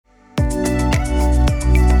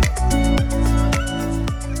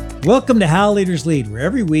Welcome to How Leaders Lead, where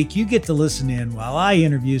every week you get to listen in while I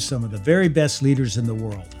interview some of the very best leaders in the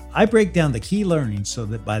world. I break down the key learnings so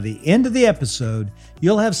that by the end of the episode,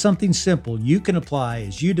 you'll have something simple you can apply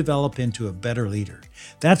as you develop into a better leader.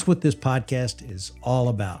 That's what this podcast is all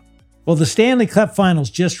about. Well, the Stanley Cup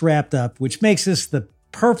Finals just wrapped up, which makes this the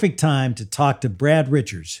perfect time to talk to Brad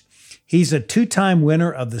Richards. He's a two-time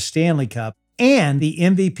winner of the Stanley Cup and the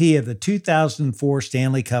MVP of the 2004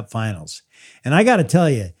 Stanley Cup Finals. And I got to tell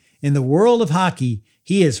you, in the world of hockey,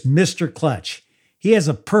 he is Mr. Clutch. He has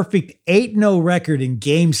a perfect 8-0 record in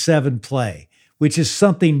Game 7 play, which is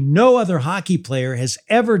something no other hockey player has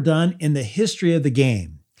ever done in the history of the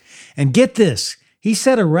game. And get this, he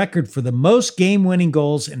set a record for the most game-winning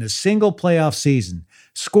goals in a single playoff season,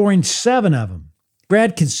 scoring 7 of them.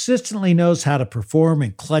 Brad consistently knows how to perform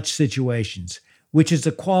in clutch situations, which is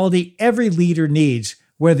a quality every leader needs,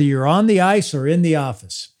 whether you're on the ice or in the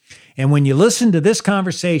office. And when you listen to this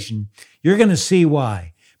conversation, you're going to see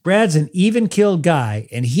why. Brad's an even-keeled guy,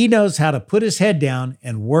 and he knows how to put his head down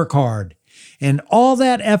and work hard. And all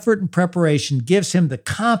that effort and preparation gives him the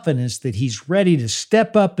confidence that he's ready to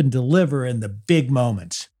step up and deliver in the big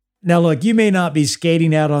moments. Now, look, you may not be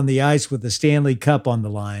skating out on the ice with the Stanley Cup on the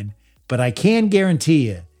line, but I can guarantee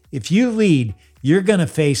you, if you lead, you're going to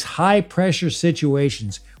face high-pressure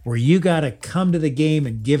situations where you got to come to the game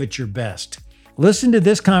and give it your best. Listen to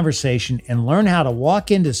this conversation and learn how to walk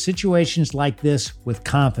into situations like this with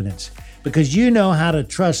confidence, because you know how to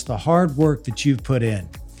trust the hard work that you've put in.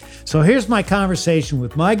 So here's my conversation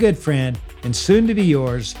with my good friend and soon to be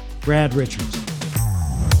yours, Brad Richards.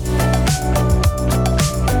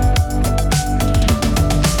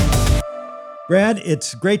 Brad,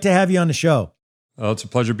 it's great to have you on the show. Well, it's a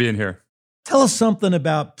pleasure being here. Tell us something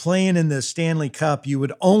about playing in the Stanley Cup you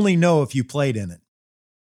would only know if you played in it.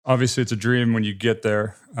 Obviously, it's a dream when you get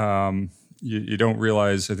there. You don't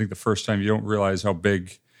realize, I think the first time, you don't realize how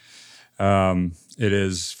big it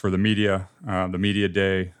is for the media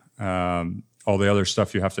day, all the other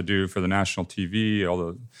stuff you have to do for the national TV, all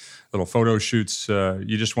the little photo shoots.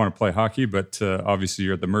 You just want to play hockey, but obviously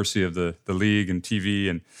you're at the mercy of the league and TV,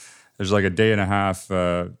 and there's like a day and a half,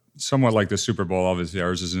 somewhat like the Super Bowl. Obviously,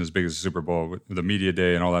 ours isn't as big as the Super Bowl, with the media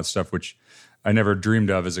day and all that stuff, which I never dreamed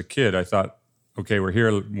of as a kid. I thought, okay, we're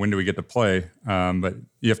here. When do we get to play? But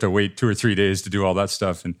you have to wait 2 or 3 days to do all that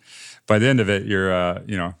stuff, and by the end of it,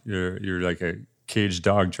 you're like a caged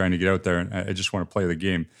dog trying to get out there. And I just want to play the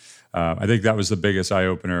game. I think that was the biggest eye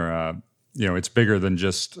opener. It's bigger than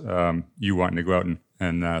just you wanting to go out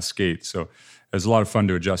and skate. So it was a lot of fun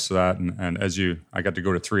to adjust to that. And I got to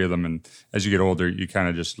go to 3 of them. And as you get older, you kind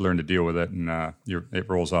of just learn to deal with it, and it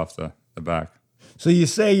rolls off the back. So you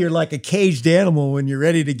say you're like a caged animal when you're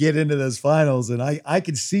ready to get into those finals, and I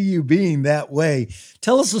could see you being that way.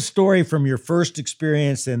 Tell us a story from your first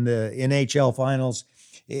experience in the NHL finals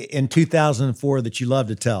in 2004 that you love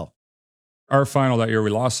to tell. Our final that year,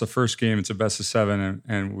 we lost the first game. It's a best of 7,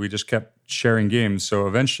 and we just kept sharing games. So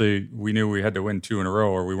eventually we knew we had to win 2 in a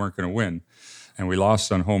row or we weren't going to win. And we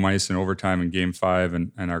lost on home ice in overtime in Game 5,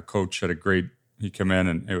 and our coach had he came in,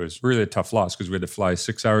 and it was really a tough loss because we had to fly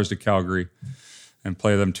 6 hours to Calgary and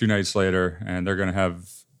play them 2 nights later, and they're going to have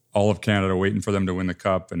all of Canada waiting for them to win the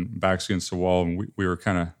cup and backs against the wall. And we were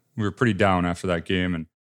pretty down after that game. And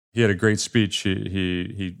he had a great speech.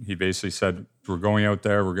 He basically said, we're going out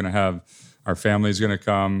there, we're going to have, our family's going to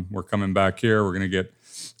come, we're coming back here, we're going to get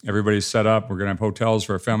everybody set up, we're going to have hotels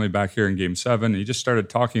for our family back here in Game 7. And he just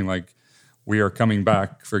started talking like we are coming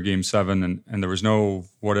back for Game 7, and there was no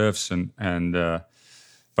what ifs. And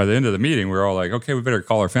by the end of the meeting, we were all like, okay, we better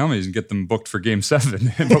call our families and get them booked for Game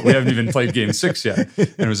 7. But we haven't even played Game 6 yet.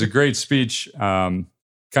 And it was a great speech, kind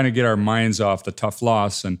of get our minds off the tough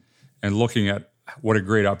loss and looking at what a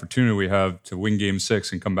great opportunity we have to win Game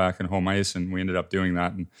 6 and come back in home ice. And we ended up doing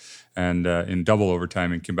that and in double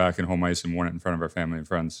overtime, and came back in home ice and won it in front of our family and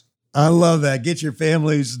friends. I love that. Get your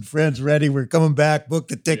families and friends ready. We're coming back. Book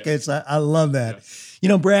the tickets. Yeah. I love that.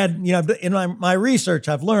 Yeah. Brad, in my research,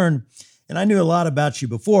 I've learned, and I knew a lot about you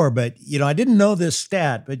before, but I didn't know this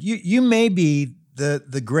stat, but you may be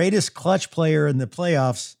the greatest clutch player in the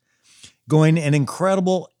playoffs, going an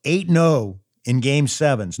incredible 8-0 in Game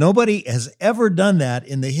 7s. Nobody has ever done that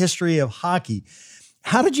in the history of hockey.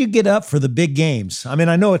 How did you get up for the big games? I mean,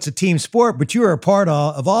 I know it's a team sport, but you were a part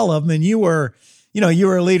of all of them, and you were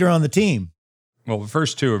a leader on the team. Well, the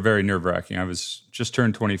first 2 were very nerve-wracking. I was just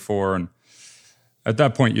turned 24, and at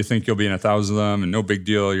that point, you think you'll be in 1,000 of them, and no big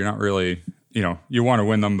deal. You're not really, you want to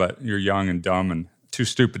win them, but you're young and dumb and too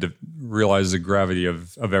stupid to realize the gravity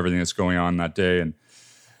of everything that's going on that day. And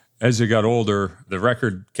as you got older, the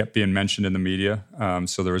record kept being mentioned in the media.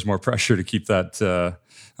 So there was more pressure to keep that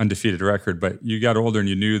undefeated record. But you got older and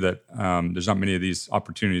you knew that there's not many of these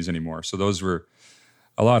opportunities anymore. So those were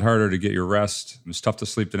a lot harder to get your rest. It was tough to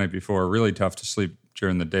sleep the night before, really tough to sleep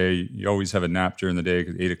during the day. You always have a nap during the day,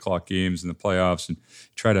 8 o'clock games in the playoffs, and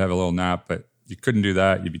you try to have a little nap, but you couldn't do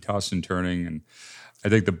that. You'd be tossing and turning. And I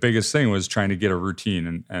think the biggest thing was trying to get a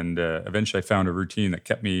routine. And eventually I found a routine that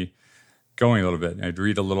kept me going a little bit. I'd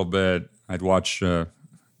read a little bit. I'd watch, believe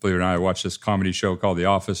it or not, I watched this comedy show called The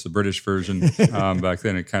Office, the British version. Back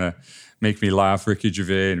then it kind of make me laugh, Ricky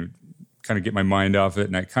Gervais, and kind of get my mind off it.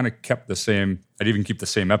 And I kind of kept the same, I'd even keep the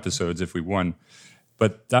same episodes if we won.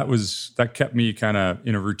 But that kept me kind of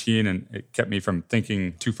in a routine, and it kept me from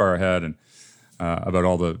thinking too far ahead and about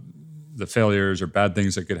all the failures or bad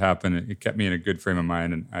things that could happen. It kept me in a good frame of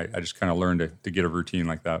mind, and I just kind of learned to get a routine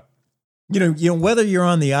like that. You know, whether you're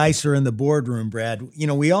on the ice or in the boardroom, Brad,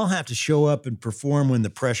 we all have to show up and perform when the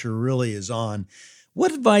pressure really is on.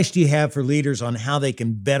 What advice do you have for leaders on how they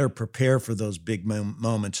can better prepare for those big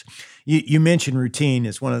moments? You mentioned routine.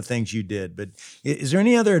 It's one of the things you did, but is there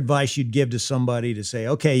any other advice you'd give to somebody to say,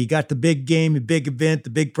 okay, you got the big game, the big event, the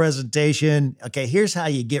big presentation. Okay, here's how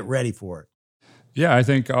you get ready for it. Yeah, I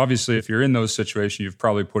think obviously if you're in those situations, you've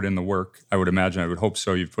probably put in the work. I would imagine, I would hope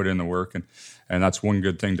so. You've put in the work, and that's one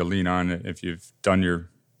good thing to lean on if you've done your,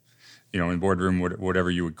 in boardroom, whatever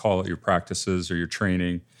you would call it, your practices or your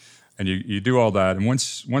training, and you do all that. And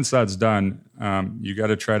once that's done, you got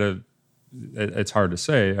to try to. It's hard to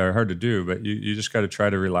say or hard to do, but you just got to try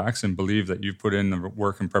to relax and believe that you've put in the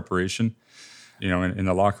work and preparation. In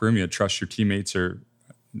the locker room, you trust your teammates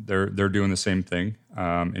they're doing the same thing,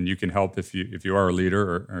 and you can help if you are a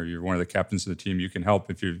leader or you're one of the captains of the team. You can help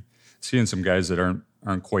if you're seeing some guys that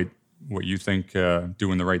aren't quite what you think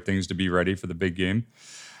doing the right things to be ready for the big game,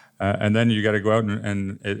 and then you got to go out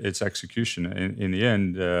and it's execution. In the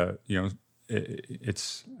end,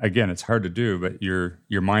 it's hard to do, but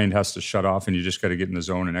your mind has to shut off, and you just got to get in the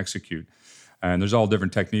zone and execute. And there's all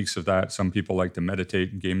different techniques of that. Some people like to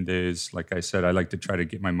meditate in game days. Like I said, I like to try to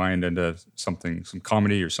get my mind into some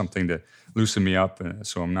comedy or something to loosen me up,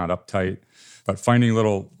 so I'm not uptight. But finding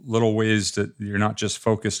little ways that you're not just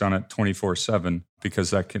focused on it 24/7,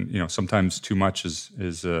 because that can, sometimes too much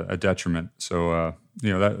is a detriment. So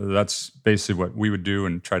that's basically what we would do,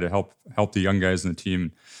 and try to help the young guys in the team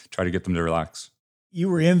and try to get them to relax. You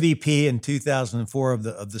were MVP in 2004 of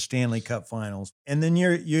the Stanley Cup Finals, and then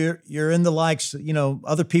you're in the likes.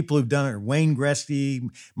 Other people who've done it: Wayne Gretzky,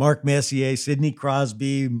 Mark Messier, Sidney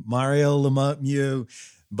Crosby, Mario Lemieux,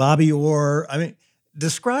 Bobby Orr. I mean,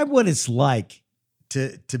 describe what it's like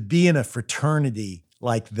to be in a fraternity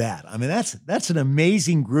like that. I mean, that's an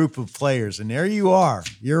amazing group of players, and there you are.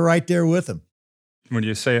 You're right there with them. When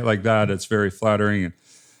you say it like that, it's very flattering.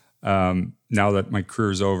 Now that my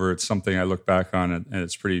career's over, it's something I look back on, and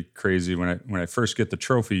it's pretty crazy. When I first get the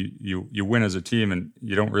trophy, you win as a team, and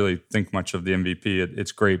you don't really think much of the MVP.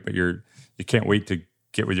 It's great, but you can't wait to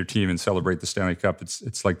get with your team and celebrate the Stanley Cup.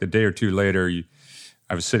 It's like the day or two later.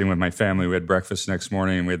 I was sitting with my family. We had breakfast the next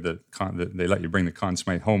morning, and we had they let you bring the Conn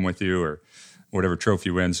Smythe home with you, or whatever trophy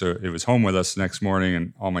you win. So it was home with us the next morning,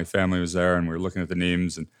 and all my family was there, and we were looking at the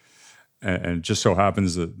names, and it just so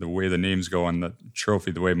happens that the way the names go on the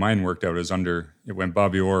trophy, the way mine worked out is it went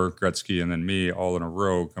Bobby Orr, Gretzky, and then me all in a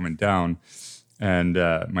row coming down. And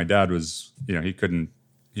my dad was, he couldn't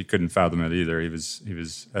fathom it either. He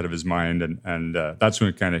was out of his mind, and that's when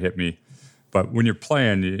it kind of hit me. But when you're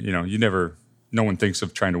playing, no one thinks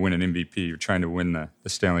of trying to win an MVP. You're trying to win the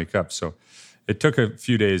Stanley Cup. So it took a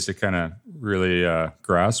few days to kind of really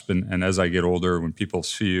grasp. And as I get older, when people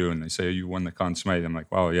see you and they say, you won the Conn Smythe, I'm like,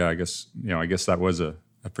 wow, yeah, I guess that was a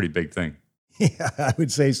pretty big thing. Yeah, I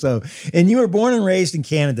would say so. And you were born and raised in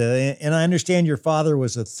Canada, and I understand your father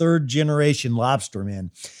was a third-generation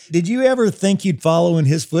lobsterman. Did you ever think you'd follow in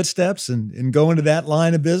his footsteps and go into that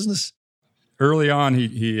line of business? Early on,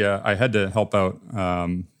 I had to help out,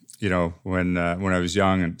 when I was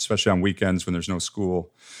young, and especially on weekends when there's no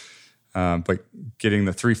school. But getting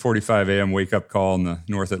the 3:45 a.m. wake-up call in the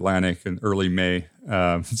North Atlantic in early May,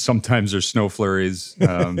 sometimes there's snow flurries,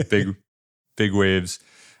 big waves.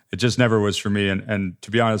 It just never was for me. And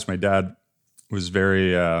to be honest, my dad was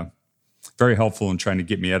very, very helpful in trying to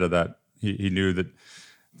get me out of that. He knew that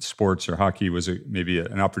sports or hockey was maybe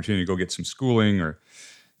an opportunity to go get some schooling or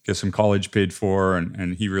get some college paid for,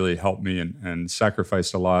 and he really helped me and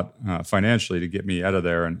sacrificed a lot financially to get me out of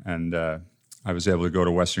there. And I was able to go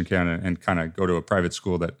to Western Canada and kind of go to a private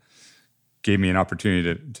school that gave me an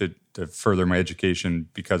opportunity to further my education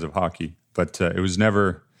because of hockey. But it was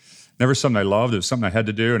never never something I loved. It was something I had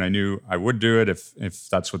to do, and I knew I would do it if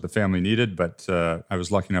that's what the family needed. But I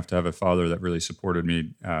was lucky enough to have a father that really supported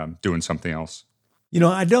me doing something else.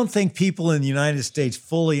 I don't think people in the United States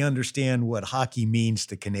fully understand what hockey means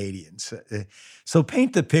to Canadians. So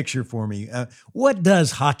paint the picture for me. What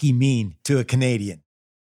does hockey mean to a Canadian?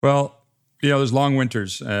 Well, there's long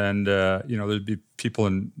winters, and there'd be people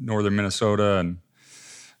in northern Minnesota and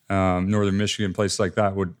northern Michigan, places like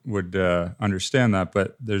that would understand that.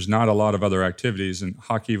 But there's not a lot of other activities, and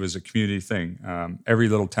hockey was a community thing. Every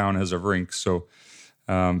little town has a rink, so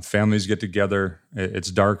families get together. It's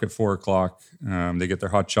dark at 4:00. They get their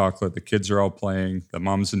hot chocolate. The kids are all playing. The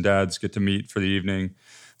moms and dads get to meet for the evening.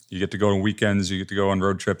 You get to go on weekends. You get to go on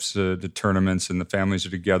road trips to tournaments, and the families are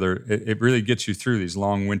together. It really gets you through these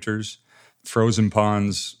long winters. Frozen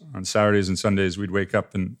ponds on Saturdays and Sundays. We'd wake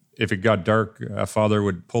up, and if it got dark, a father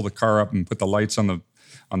would pull the car up and put the lights on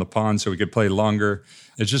the pond so we could play longer.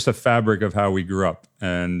 It's just a fabric of how we grew up.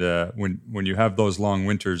 And when you have those long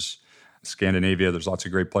winters, Scandinavia, there's lots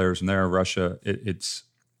of great players in there. Russia, it's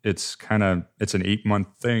an 8-month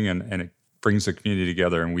thing, and it brings the community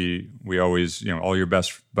together. And we always, all your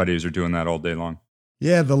best buddies are doing that all day long.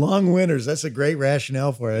 Yeah, the long winters, that's a great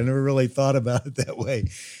rationale for it. I never really thought about it that way.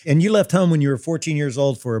 And you left home when you were 14 years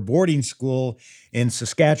old for a boarding school in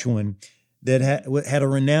Saskatchewan that had a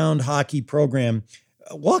renowned hockey program.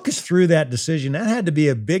 Walk us through that decision. That had to be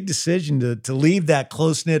a big decision to leave that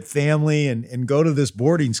close-knit family and go to this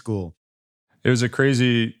boarding school. It was a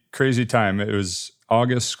crazy, crazy time. It was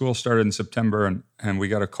August. School started in September, and we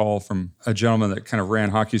got a call from a gentleman that kind of ran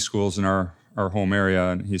hockey schools in our home area.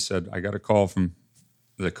 And he said, I got a call from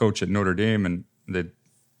the coach at Notre Dame, and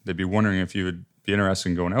they'd be wondering if you would be interested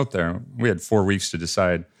in going out there. We had 4 weeks to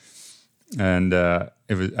decide. And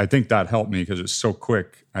I think that helped me because it was so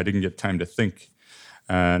quick. I didn't get time to think.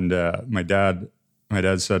 And my dad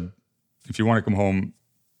said, if you want to come home,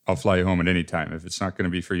 I'll fly you home at any time if it's not going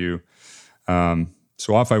to be for you.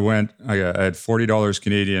 So off I went. I had $40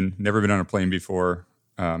 Canadian, never been on a plane before,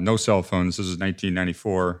 no cell phones. This is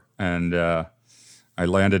 1994. And I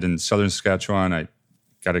landed in southern Saskatchewan. I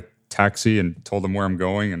got a taxi and told them where I'm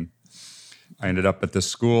going. And I ended up at this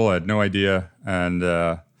school. I had no idea. And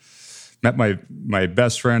met my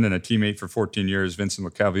best friend and a teammate for 14 years, Vincent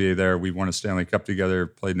Lecavalier there. We won a Stanley Cup together,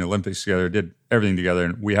 played in the Olympics together, did everything together.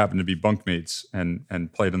 And we happened to be bunkmates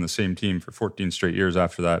and played on the same team for 14 straight years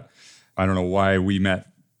after that. I don't know why we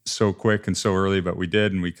met so quick and so early, but we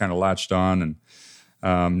did, and we kind of latched on.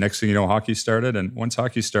 And next thing you know, hockey started. And once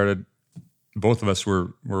hockey started, both of us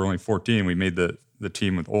were only 14. We made the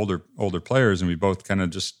team with older players, and we both kind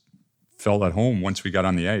of just felt at home once we got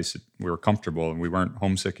on the ice. We were comfortable, and we weren't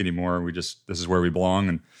homesick anymore. This is where we belong,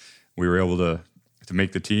 and we were able to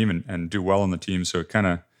make the team and do well on the team. So it kind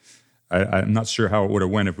of, I'm not sure how it would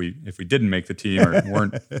have went if we didn't make the team or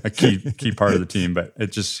weren't a key part of the team, but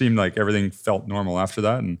it just seemed like everything felt normal after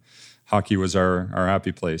that, and hockey was our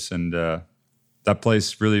happy place. And that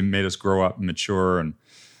place really made us grow up and mature. And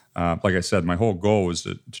like I said, my whole goal was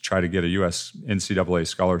to try to get a U.S. NCAA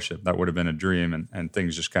scholarship. That would have been a dream, and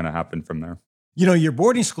things just kind of happened from there. Your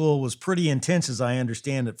boarding school was pretty intense, as I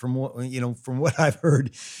understand it, from what I've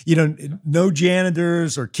heard. No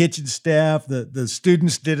janitors or kitchen staff. The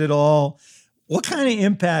students did it all. What kind of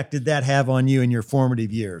impact did that have on you in your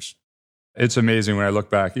formative years? It's amazing when I look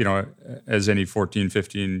back, as any 14,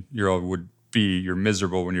 15-year-old would be, you're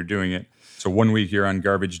miserable when you're doing it. So 1 week you're on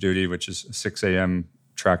garbage duty, which is a 6 a.m.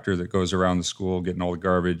 tractor that goes around the school getting all the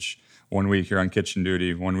garbage. 1 week you're on kitchen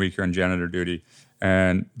duty. 1 week you're on janitor duty.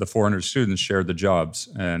 And the 400 students shared the jobs.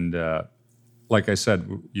 And like I said,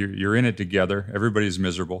 you're in it together. Everybody's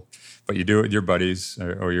miserable, but you do it with your buddies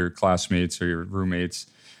or your classmates or your roommates.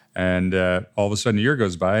 And all of a sudden a year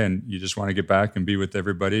goes by and you just want to get back and be with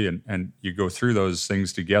everybody. And you go through those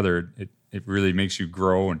things together. It really makes you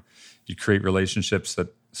grow, and you create relationships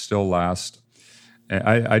that still last. And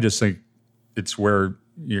I just think it's where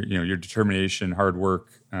your determination, hard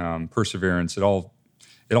work, perseverance, it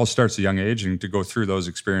all starts at a young age, and to go through those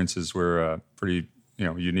experiences were pretty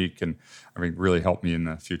unique, and I think really helped me in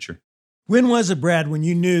the future. When was it, Brad, when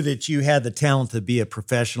you knew that you had the talent to be a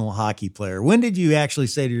professional hockey player? When did you actually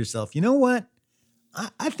say to yourself, you know what,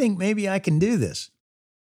 I think maybe I can do this?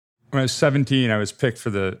 When I was 17, I was picked for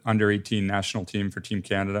the under-18 national team for Team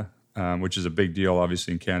Canada, which is a big deal,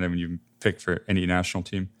 obviously, in Canada when you pick for any national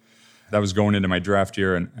team. That was going into my draft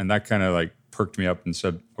year, and that kind of like perked me up and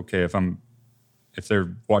said, okay, if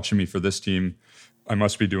they're watching me for this team, I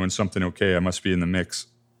must be doing something okay. I must be in the mix.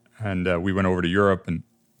 And we went over to Europe, and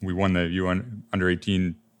we won the UN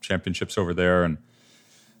under-18 championships over there. And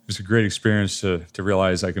it was a great experience to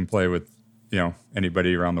realize I can play with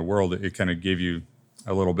anybody around the world. It kind of gave you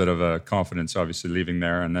a little bit of a confidence, obviously, leaving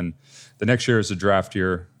there. And then the next year is a draft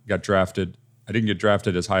year. Got drafted. I didn't get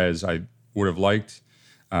drafted as high as I would have liked.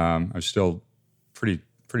 I was still pretty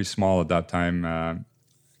small at that time.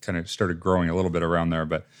 Kind of started growing a little bit around there,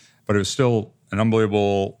 but it was still an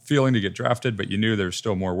unbelievable feeling to get drafted. But you knew there was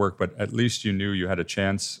still more work. But at least you knew you had a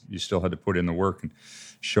chance. You still had to put in the work and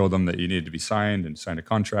show them that you needed to be signed and sign a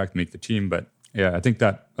contract, make the team. But yeah, I think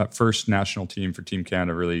that first national team for Team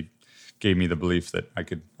Canada really gave me the belief that I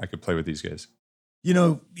could play with these guys.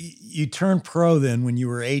 You turned pro then when you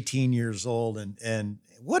were 18 years old, and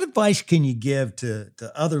what advice can you give to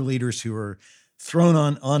other leaders who are thrown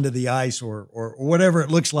onto the ice or whatever it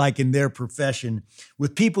looks like in their profession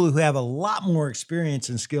with people who have a lot more experience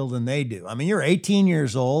and skill than they do? I mean, you're 18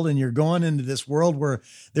 years old and you're going into this world where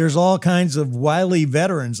there's all kinds of wily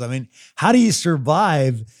veterans. I mean, how do you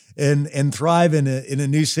survive and thrive in a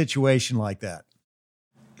new situation like that?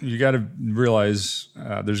 You got to realize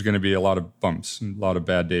there's going to be a lot of bumps and a lot of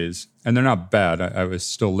bad days. And they're not bad. I was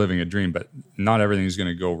still living a dream, but not everything's going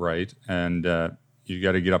to go right. And you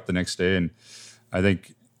got to get up the next day. And I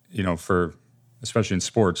think, especially in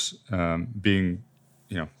sports, try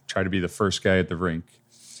to be the first guy at the rink,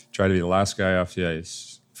 try to be the last guy off the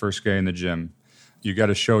ice, first guy in the gym. You got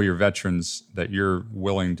to show your veterans that you're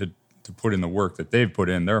willing to put in the work that they've put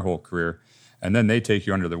in their whole career. And then they take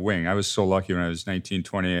you under the wing. I was so lucky when I was 19,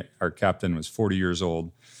 20, our captain was 40 years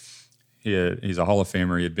old. He's a Hall of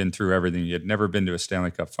Famer. He had been through everything. He had never been to a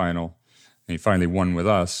Stanley Cup final. And he finally won with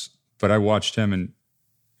us. But I watched him, and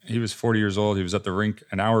he was 40 years old. He was at the rink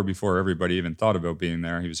an hour before everybody even thought about being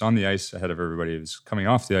there. He was on the ice ahead of everybody. He was coming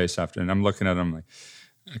off the ice after. And I'm looking at him like,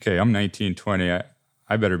 okay, I'm 19, 20.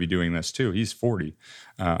 I better be doing this too. He's 40.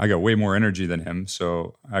 I got way more energy than him,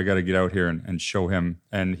 so I got to get out here and show him.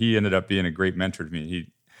 And he ended up being a great mentor to me.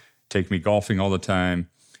 He'd take me golfing all the time,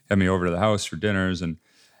 have me over to the house for dinners. And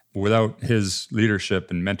without his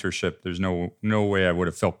leadership and mentorship, there's no way I would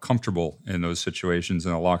have felt comfortable in those situations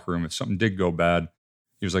in the locker room. If something did go bad,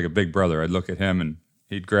 he was like a big brother. I'd look at him and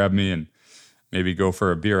he'd grab me and maybe go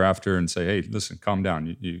for a beer after and say, hey, listen, calm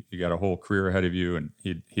down. You got a whole career ahead of you. And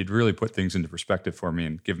he'd really put things into perspective for me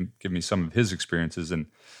and give me some of his experiences. And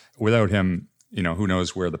without him, who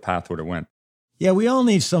knows where the path would have went. Yeah, we all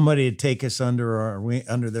need somebody to take us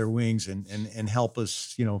under their wings and help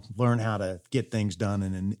us, learn how to get things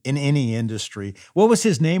done in any industry. What was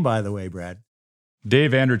his name, by the way, Brad?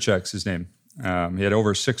 Dave Andrzejczyk's his name. He had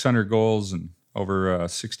over 600 goals and over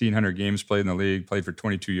 1,600 games played in the league, played for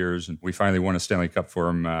 22 years. And we finally won a Stanley Cup for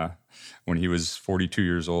him when he was 42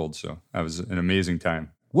 years old. So that was an amazing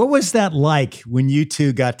time. What was that like when you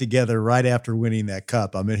two got together right after winning that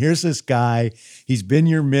cup? I mean, here's this guy, he's been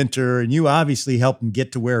your mentor, and you obviously helped him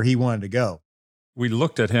get to where he wanted to go. We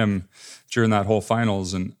looked at him during that whole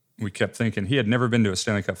finals, and we kept thinking he had never been to a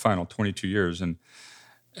Stanley Cup final, 22 years. And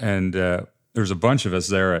there was a bunch of us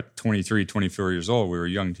there at 23, 24 years old. We were a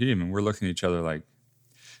young team, and we're looking at each other like,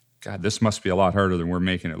 God, this must be a lot harder than we're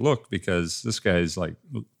making it look, because this guy's like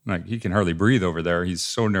he can hardly breathe over there. He's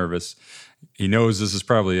so nervous. He knows this is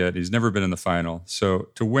probably it. He's never been in the final. So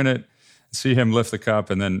to win it, see him lift the cup,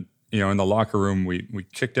 and then, in the locker room, we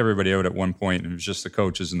kicked everybody out at one point, and it was just the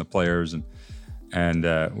coaches and the players,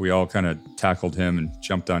 and we all kind of tackled him and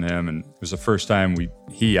jumped on him. And it was the first time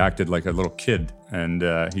he acted like a little kid, and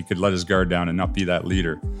he could let his guard down and not be that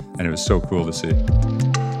leader. And it was so cool to see.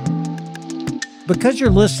 Because you're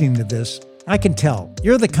listening to this, I can tell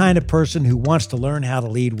you're the kind of person who wants to learn how to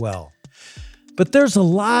lead well. But there's a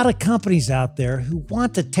lot of companies out there who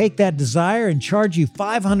want to take that desire and charge you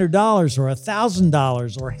 $500 or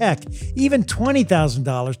 $1,000 or heck, even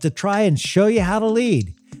 $20,000 to try and show you how to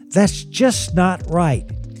lead. That's just not right.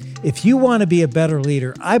 If you want to be a better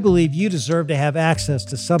leader, I believe you deserve to have access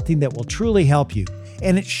to something that will truly help you,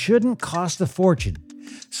 and it shouldn't cost a fortune.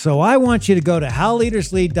 So I want you to go to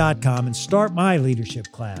howleaderslead.com and start my leadership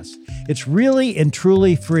class. It's really and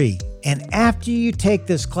truly free. And after you take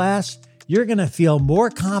this class, you're going to feel more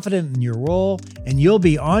confident in your role, and you'll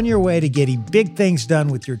be on your way to getting big things done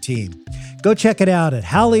with your team. Go check it out at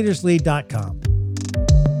howleaderslead.com.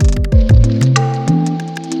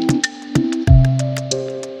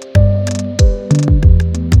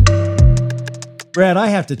 Brad, I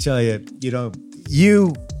have to tell you,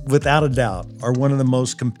 you, without a doubt, are one of the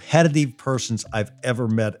most competitive persons I've ever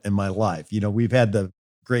met in my life. We've had the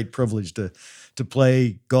great privilege to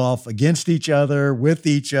play golf against each other, with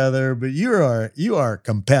each other, but you are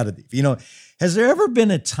competitive. Has there ever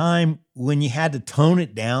been a time when you had to tone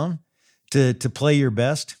it down to play your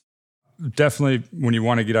best? Definitely when you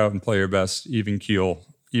want to get out and play your best, even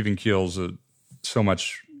keel's so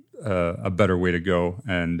much a better way to go.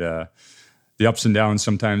 And the ups and downs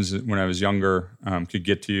sometimes when I was younger could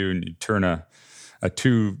get to you, and you turn a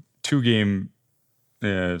two game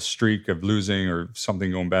streak of losing or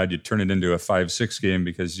something going bad, you turn it into a 5-6 game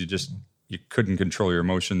because you couldn't control your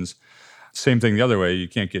emotions. Same thing the other way. You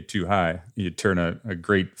can't get too high. You turn a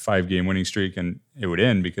great 5-game winning streak, and it would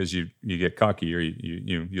end because you get cocky or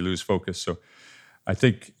you lose focus. So I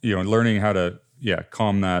think learning how to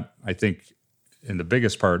calm that. I think in the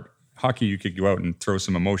biggest part, hockey, you could go out and throw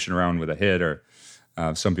some emotion around with a hit, or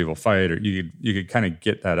some people fight, or you could kind of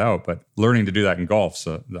get that out. But learning to do that in golf's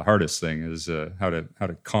the hardest thing is how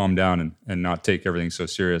to calm down and not take everything so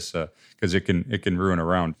serious, because it can ruin a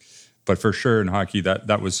round. But for sure in hockey,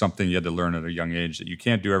 that was something you had to learn at a young age, that you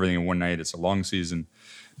can't do everything in one night. It's a long season.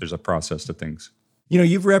 There's a process to things.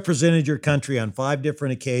 You've represented your country on 5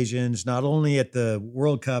 different occasions, not only at the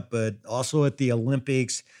World Cup, but also at the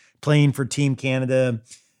Olympics, playing for Team Canada.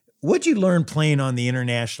 What'd you learn playing on the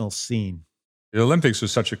international scene? The Olympics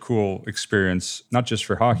was such a cool experience, not just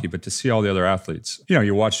for hockey, but to see all the other athletes.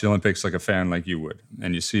 You watch the Olympics like a fan, like you would,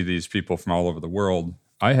 and you see these people from all over the world.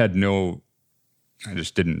 I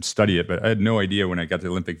just didn't study it, but I had no idea when I got to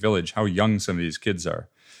the Olympic Village how young some of these kids are.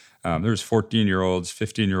 There's 14-year-olds,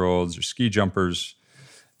 15-year-olds, or ski jumpers,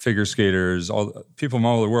 figure skaters, all people from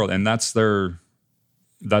all over the world, and that's their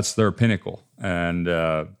pinnacle. And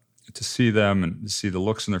to see them and to see the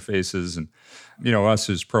looks in their faces, and us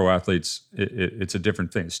as pro athletes, it's a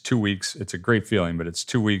different thing. It's 2 weeks. It's a great feeling, but it's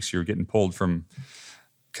 2 weeks. You're getting pulled from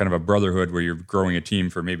kind of a brotherhood where you're growing a team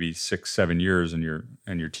for maybe 6-7 years, and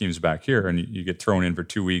your team's back here, and you get thrown in for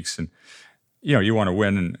 2 weeks, and you want to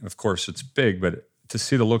win, and of course it's big, but to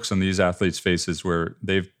see the looks on these athletes' faces where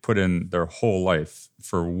they've put in their whole life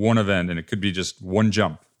for one event, and it could be just one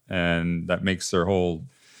jump, and that makes their whole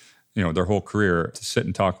career. To sit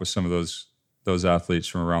and talk with some of those athletes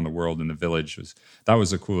from around the world in the village was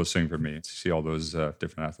the coolest thing for me, to see all those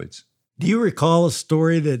different athletes. Do you recall a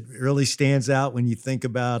story that really stands out when you think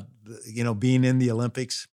about, being in the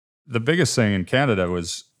Olympics? The biggest thing in Canada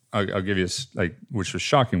was, I'll give you which was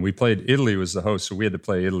shocking. We played, Italy was the host, so we had to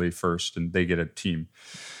play Italy first, and they get a team.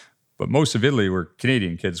 But most of Italy were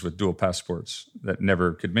Canadian kids with dual passports that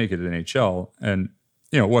never could make it to the NHL. And,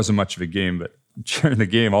 it wasn't much of a game, but during the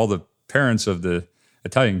game, all the parents of the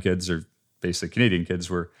Italian kids, or basically Canadian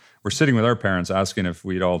kids, were sitting with our parents asking if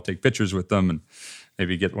we'd all take pictures with them and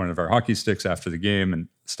maybe get one of our hockey sticks after the game and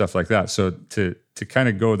stuff like that. So to kind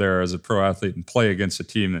of go there as a pro athlete and play against a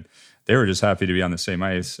team that they were just happy to be on the same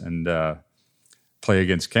ice and play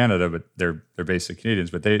against Canada, but they're basically Canadians.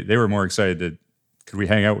 But they were more excited could we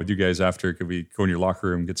hang out with you guys after? Could we go in your locker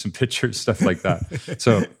room, get some pictures, stuff like that?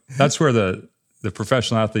 So that's where the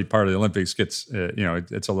professional athlete part of the Olympics gets,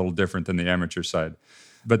 it's a little different than the amateur side.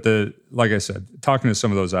 But like I said, talking to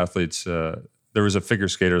some of those athletes, there was a figure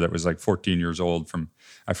skater that was like 14 years old from,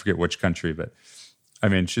 I forget which country, but I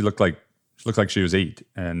mean, she looked like she was 8,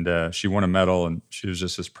 and she won a medal, and she was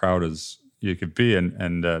just as proud as you could be.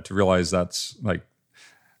 And to realize that's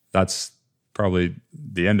probably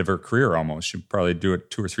the end of her career almost. She'd probably do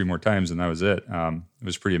it 2 or 3 more times, and that was it. It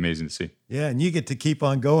was pretty amazing to see. Yeah, and you get to keep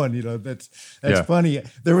on going. That's funny.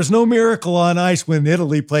 There was no miracle on ice when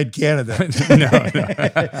Italy played Canada. No.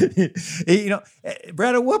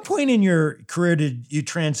 Brad, at what point in your career did you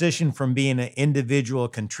transition from being an individual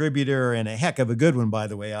contributor, and a heck of a good one, by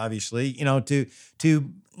the way, obviously, to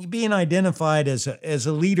being identified as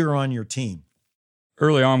a leader on your team?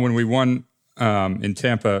 Early on, when we won in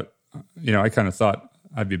Tampa, I kind of thought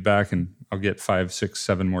I'd be back and I'll get 5, 6,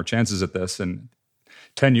 7 more chances at this. And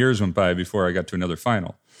 10 years went by before I got to another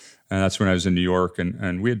final. And that's when I was in New York.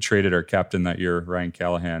 And we had traded our captain that year, Ryan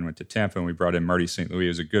Callahan, went to Tampa, and we brought in Marty St. Louis. He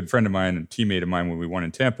was a good friend of mine and teammate of mine when we won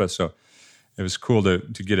in Tampa. So it was cool to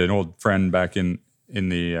get an old friend back in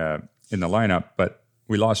the lineup. But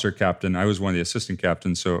we lost our captain. I was one of the assistant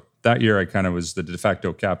captains. So that year I kind of was the de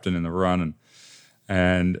facto captain in the run.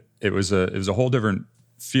 And it was a whole different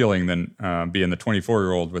feeling than being the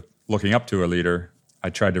 24-year-old with looking up to a leader. I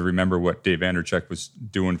tried to remember what Dave Vanderchuk was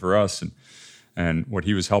doing for us and what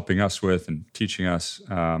he was helping us with and teaching us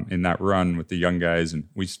in that run with the young guys. And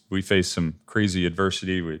we faced some crazy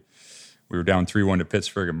adversity. We were down 3-1 to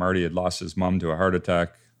Pittsburgh, and Marty had lost his mom to a heart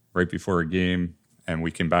attack right before a game. And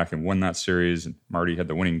we came back and won that series. And Marty had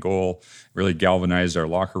the winning goal, really galvanized our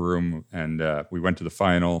locker room. And we went to the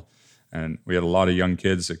final. And we had a lot of young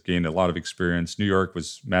kids that gained a lot of experience. New York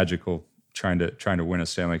was magical. Trying to win a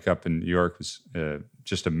Stanley Cup in New York was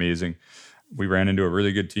just amazing. We ran into a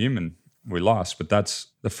really good team and we lost, but that's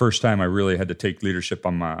the first time I really had to take leadership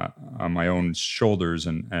on my own shoulders.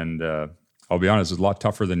 And I'll be honest, it was a lot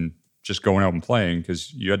tougher than just going out and playing,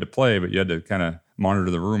 because you had to play, but you had to kind of monitor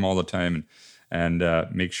the room all the time and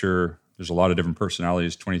make sure there's a lot of different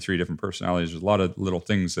personalities, 23 different personalities. There's a lot of little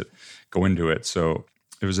things that go into it. So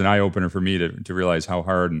it was an eye-opener for me to realize how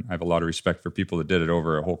hard, and I have a lot of respect for people that did it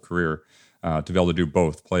over a whole career, to be able to do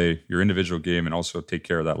both, play your individual game and also take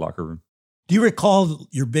care of that locker room. Do you recall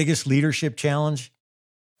your biggest leadership challenge?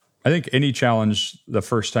 I think any challenge, the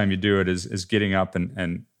first time you do it, is getting up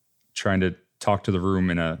and trying to talk to the room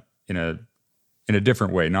in a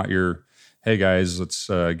different way. Not your, hey guys, let's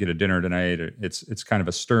get a dinner tonight. It's kind of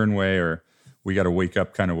a stern way, or we got to wake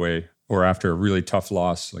up kind of way. Or after a really tough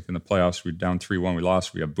loss, like in the playoffs, we're down 3-1, we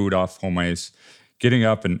lost, we got booed off home ice. Getting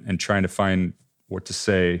up and trying to find what to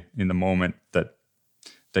say in the moment that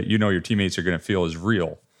your teammates are going to feel is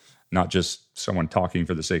real, not just someone talking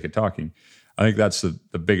for the sake of talking. I think that's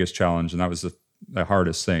the biggest challenge, and that was the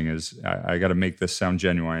hardest thing. Is I got to make this sound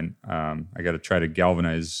genuine. I got to try to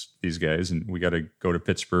galvanize these guys, and we got to go to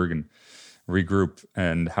Pittsburgh and regroup.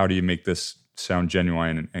 And how do you make this sound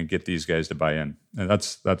genuine and get these guys to buy in? And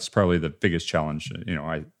that's probably the biggest challenge.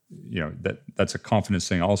 That's a confidence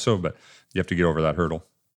thing also, but you have to get over that hurdle.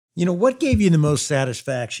 What gave you the most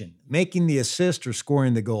satisfaction, making the assist or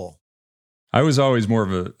scoring the goal? I was always more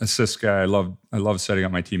of an assist guy. I love setting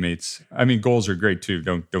up my teammates. I mean, goals are great too.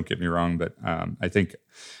 Don't get me wrong, but I think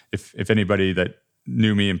if anybody that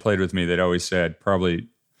knew me and played with me, they'd always say I'd probably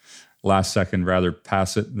last second rather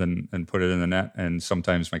pass it than put it in the net. And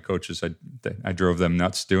sometimes my coaches, I drove them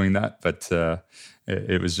nuts doing that, but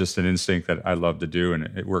it was just an instinct that I loved to do, and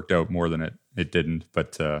it worked out more than it didn't.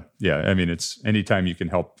 But it's anytime you can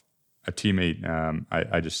help a teammate,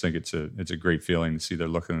 I just think it's a great feeling to see their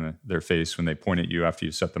look in their face when they point at you after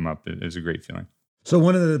you set them up. It is a great feeling. So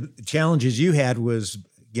one of the challenges you had was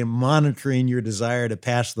monitoring your desire to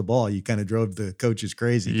pass the ball. You kind of drove the coaches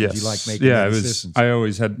crazy because you like making that assistance. I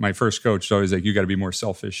always had my first coach always like, you got to be more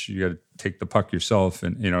selfish. You got to take the puck yourself,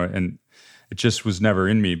 and it just was never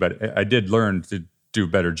in me. But I did learn to do a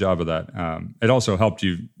better job of that. It also helped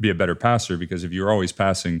you be a better passer, because if you were always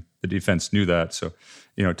passing, the defense knew that. So,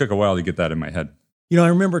 it took a while to get that in my head. I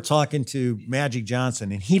remember talking to Magic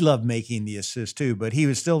Johnson, and he loved making the assist too, but he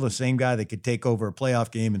was still the same guy that could take over a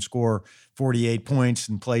playoff game and score 48 points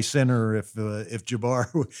and play center if Jabbar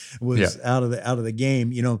was out of the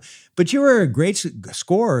game, But you were a great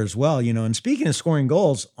scorer as well, And speaking of scoring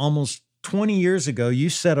goals, almost 20 years ago, you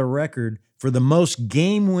set a record for the most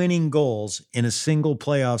game-winning goals in a single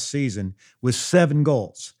playoff season with 7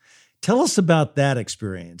 goals. Tell us about that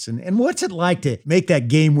experience and what's it like to make that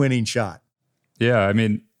game-winning shot? Yeah, I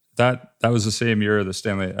mean, that was the same year of the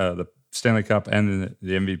Stanley Cup and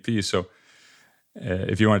the MVP. So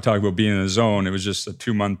if you want to talk about being in a zone, it was just a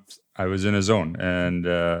 2-month I was in a zone. And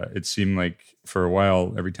it seemed like for a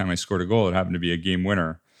while, every time I scored a goal, it happened to be a game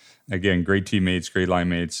winner. Again, great teammates, great line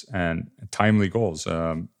mates, and timely goals.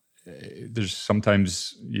 There's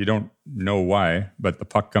sometimes you don't know why, but the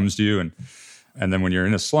puck comes to you, and then when you're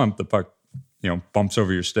in a slump, the puck bumps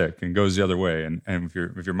over your stick and goes the other way. And if your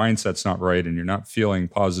mindset's not right and you're not feeling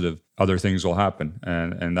positive, other things will happen.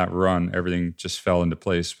 And that run, everything just fell into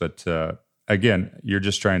place. But again, you're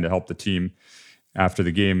just trying to help the team. After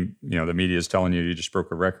the game, the media is telling you just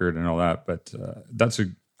broke a record and all that. But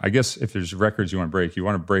I guess if there's records you want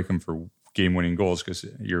to break them for game-winning goals, because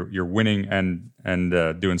you're winning and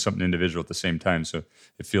doing something individual at the same time. So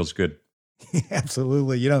it feels good.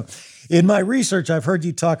 Absolutely. In my research, I've heard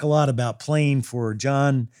you talk a lot about playing for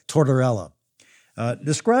John Tortorella.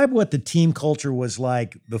 Describe what the team culture was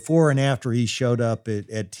like before and after he showed up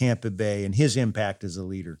at Tampa Bay and his impact as a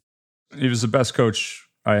leader. He was the best coach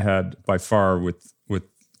I had by far with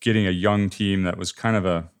getting a young team that was kind of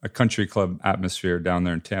a country club atmosphere down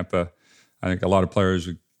there in Tampa. I think a lot of players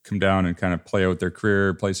would come down and kind of play out their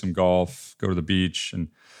career, play some golf, go to the beach, and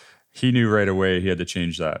he knew right away he had to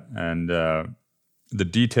change that. And the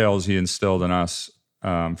details he instilled in us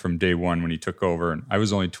from day one when he took over, and I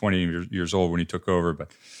was only 20 years old when he took over,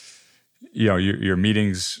 but your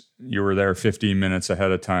meetings, you were there 15 minutes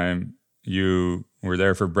ahead of time. You were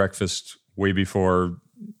there for breakfast way before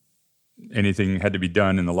anything had to be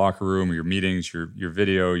done in the locker room, or your meetings, your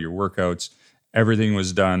video, your workouts. Everything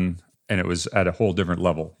was done, and it was at a whole different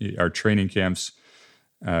level. Our training camps,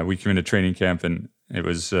 we came into training camp, and it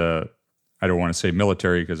was, I don't want to say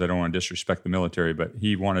military because I don't want to disrespect the military, but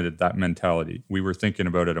he wanted that mentality. We were thinking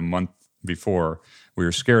about it a month before. We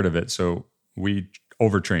were scared of it, so we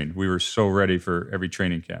overtrained. We were so ready for every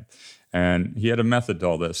training camp. And he had a method to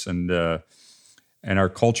all this, and our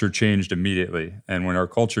culture changed immediately. And when our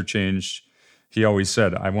culture changed, he always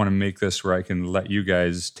said, I want to make this where I can let you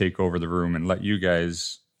guys take over the room and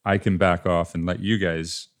I can back off and let you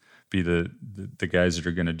guys be the guys that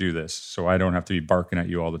are going to do this. So I don't have to be barking at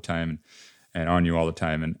you all the time and on you all the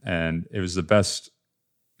time. And it was the best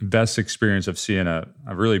experience of seeing a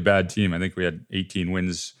really bad team. I think we had 18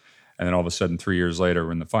 wins, and then all of a sudden 3 years later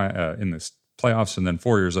we're in the playoffs, and then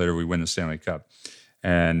 4 years later we win the Stanley Cup.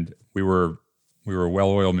 And we were a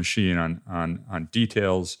well-oiled machine on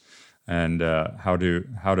details and how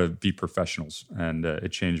to be professionals, and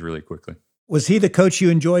it changed really quickly. Was he the coach you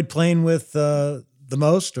enjoyed playing with the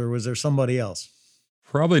most, or was there somebody else?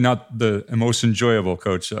 Probably not the most enjoyable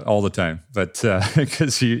coach all the time, but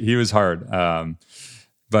because he was hard.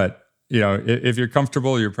 But if you're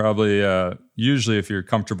comfortable, you're probably usually if you're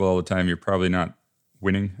comfortable all the time, you're probably not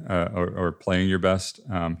winning or playing your best.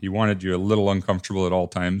 He wanted you a little uncomfortable at all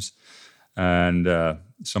times, and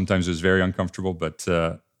sometimes it was very uncomfortable. But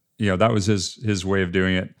that was his way of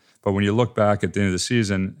doing it. But when you look back at the end of the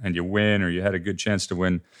season and you win, or you had a good chance to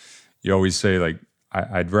win, you always say, like,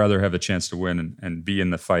 I'd rather have a chance to win and be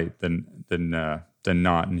in the fight than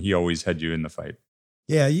not. And he always had you in the fight.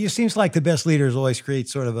 Yeah, it seems like the best leaders always create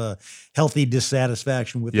sort of a healthy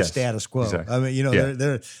dissatisfaction with the status quo. Exactly. I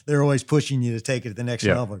mean, they're always pushing you to take it to the next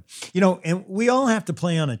level. And we all have to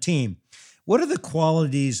play on a team. What are the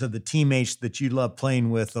qualities of the teammates that you love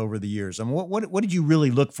playing with over the years? I mean, what did you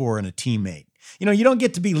really look for in a teammate? You don't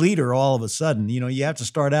get to be leader all of a sudden. You have to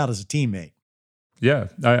start out as a teammate. Yeah,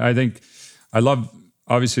 I think I love,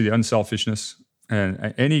 obviously, the unselfishness.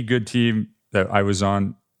 And any good team that I was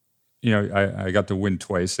on, I got to win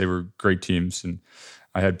twice. They were great teams. And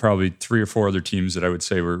I had probably 3 or 4 other teams that I would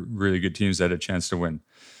say were really good teams that had a chance to win.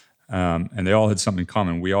 And they all had something in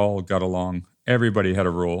common. We all got along. Everybody had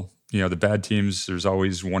a role. The bad teams, there's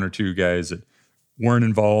always 1 or 2 guys that weren't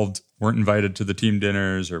involved, weren't invited to the team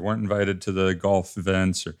dinners, or weren't invited to the golf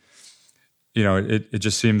events. Or, it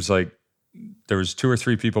just seems like there was 2 or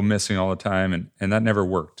 3 people missing all the time, and that never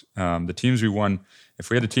worked. The teams we won, if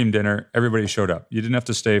we had a team dinner, everybody showed up. You didn't have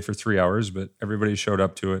to stay for 3 hours, but everybody showed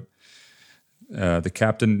up to it. The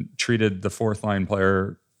captain treated the 4th line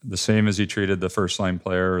player the same as he treated the 1st line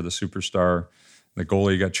player or the superstar. The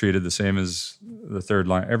goalie got treated the same as the 3rd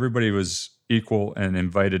line. Everybody was equal and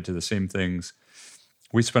invited to the same things.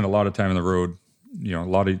 We spent a lot of time on the road,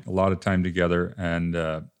 a lot of time together, and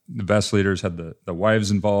the best leaders had the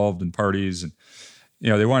wives involved in parties, and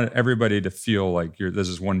they wanted everybody to feel like this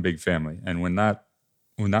is one big family. And when that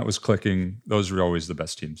was clicking, those were always the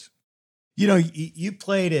best teams. You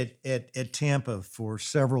played at Tampa for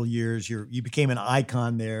several years. You became an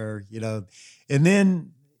icon there, and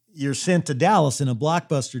then you're sent to Dallas in a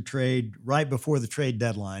blockbuster trade right before the trade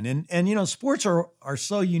deadline. And sports are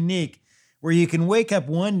so unique where you can wake up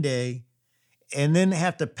one day and then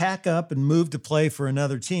have to pack up and move to play for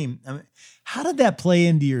another team. I mean, how did that play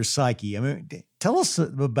into your psyche? I mean, tell us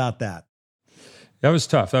about that. That was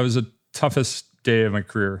tough. That was the toughest day of my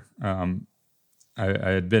career. I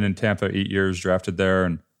had been in Tampa 8 years, drafted there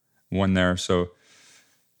and won there. So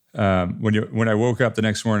when I woke up the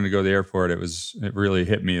next morning to go to the airport, it really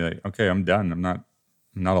hit me like, okay, I'm done. I'm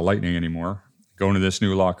not a Lightning anymore. Going to this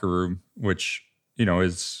new locker room, which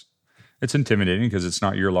it's intimidating because it's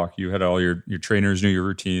not your locker. You had all your trainers knew your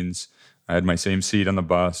routines. I had my same seat on the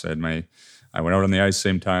bus. I went out on the ice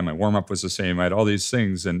same time. My warm up was the same. I had all these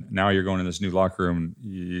things, and now you're going in this new locker room.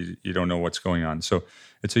 And you don't know what's going on. So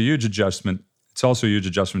it's a huge adjustment. It's also a huge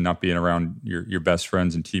adjustment not being around your best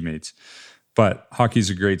friends and teammates. But hockey's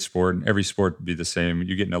a great sport, and every sport would be the same.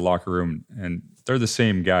 You get in a locker room, and they're the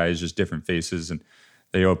same guys, just different faces, and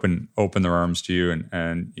they open their arms to you,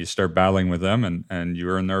 and you start battling with them, and you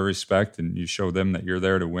earn their respect, and you show them that you're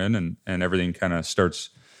there to win, and everything kind of starts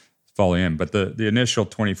falling in. But the initial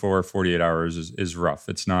 24, 48 hours is rough.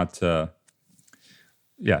 It's not,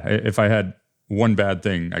 if I had one bad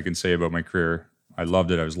thing I can say about my career, I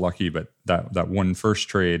loved it. I was lucky, but that one first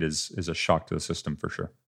trade is a shock to the system for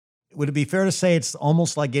sure. Would it be fair to say it's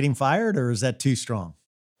almost like getting fired, or is that too strong?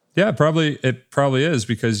 Yeah, it probably is,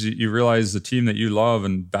 because you realize the team that you love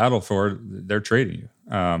and battle for, they're trading you.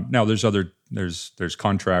 Now there's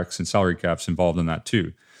contracts and salary caps involved in that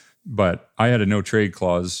too, but I had a no trade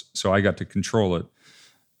clause, so I got to control it.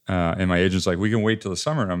 And my agent's like, we can wait till the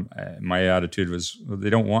summer. And my attitude was, well, they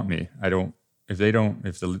don't want me. If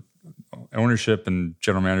the ownership and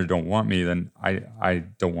general manager don't want me, then I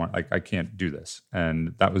don't want, I can't do this.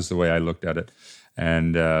 And that was the way I looked at it.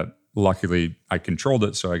 And luckily I controlled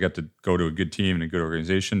it. So I got to go to a good team and a good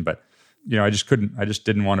organization, but I just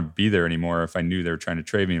didn't want to be there anymore if I knew they were trying to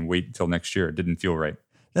trade me and wait until next year. It didn't feel right.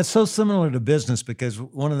 That's so similar to business, because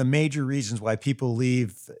one of the major reasons why people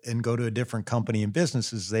leave and go to a different company in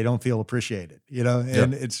business is they don't feel appreciated,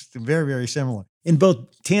 and It's very, very similar. In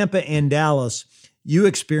both Tampa and Dallas, you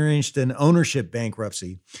experienced an ownership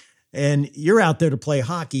bankruptcy, and you're out there to play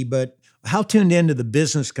hockey, but how tuned into the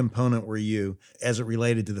business component were you as it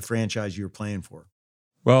related to the franchise you were playing for?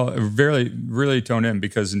 Well, really toned in,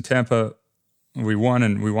 because in Tampa, we won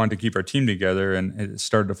and we wanted to keep our team together, and it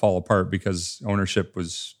started to fall apart because ownership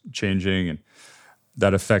was changing, and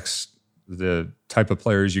that affects the type of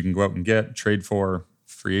players you can go out and get, trade for,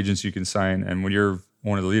 free agents you can sign. And when you're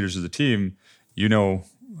one of the leaders of the team, you know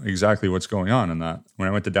exactly what's going on in that. When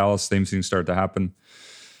I went to Dallas, same things started to happen,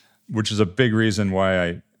 which is a big reason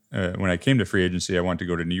why when I came to free agency, I wanted to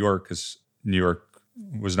go to New York, because New York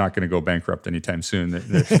was not going to go bankrupt anytime soon.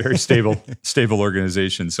 They're very stable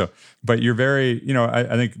organization. So, but you're very,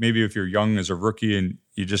 I think maybe if you're young as a rookie and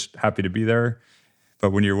you're just happy to be there,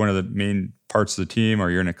 but when you're one of the main parts of the team or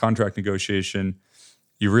you're in a contract negotiation,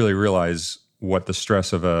 you really realize what the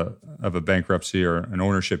stress of a bankruptcy or an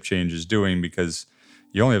ownership change is doing, because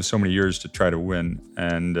you only have so many years to try to win.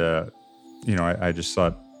 And, I just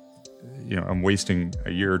thought, I'm wasting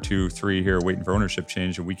a year or 2, 3 here waiting for ownership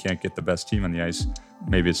change, and we can't get the best team on the ice.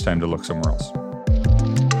 Maybe it's time to look somewhere else.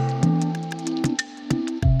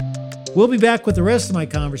 We'll be back with the rest of my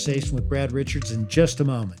conversation with Brad Richards in just a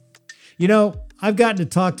moment. I've gotten to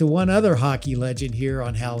talk to one other hockey legend here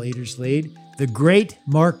on How Leaders Lead, the great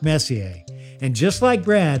Mark Messier. And just like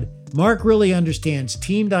Brad, Mark really understands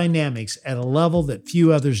team dynamics at a level that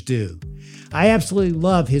few others do. I absolutely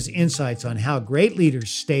love his insights on how great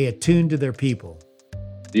leaders stay attuned to their people.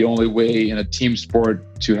 The only way in a team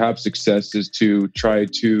sport to have success is to try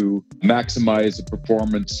to maximize the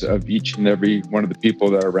performance of each and every one of the people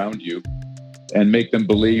that are around you and make them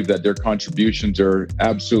believe that their contributions are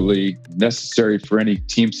absolutely necessary for any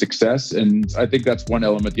team success. And I think that's one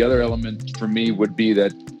element. The other element for me would be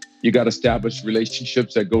that you got to establish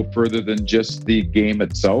relationships that go further than just the game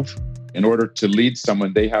itself. In order to lead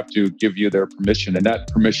someone, they have to give you their permission, and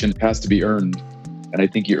that permission has to be earned. And I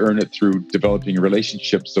think you earn it through developing a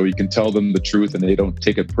relationship so you can tell them the truth and they don't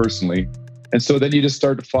take it personally. And so then you just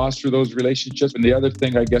start to foster those relationships. And the other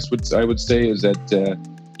thing I guess I would say is that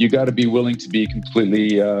you got to be willing to be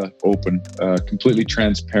completely open, completely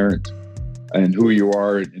transparent in who you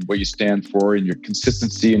are and what you stand for, and your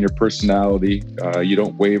consistency and your personality. You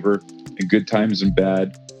don't waver in good times and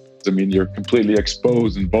bad. I mean, you're completely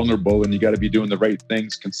exposed and vulnerable, and you got to be doing the right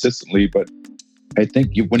things consistently. But I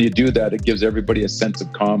think when you do that, it gives everybody a sense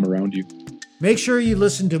of calm around you. Make sure you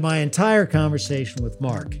listen to my entire conversation with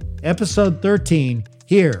Mark, episode 13,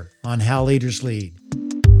 here on How Leaders Lead.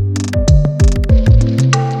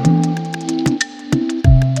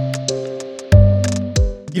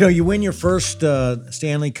 You win your first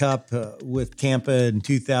Stanley Cup with Tampa in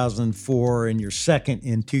 2004 and your second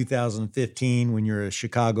in 2015 when you're a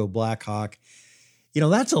Chicago Blackhawk.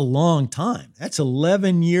 That's a long time. That's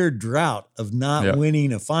 11-year drought of not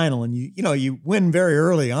winning a final. And you win very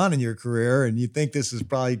early on in your career and you think this is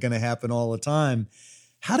probably going to happen all the time.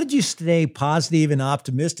 How did you stay positive and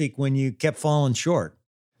optimistic when you kept falling short?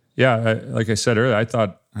 Yeah, like I said earlier, I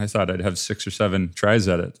thought I'd have 6 or 7 tries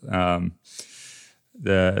at it.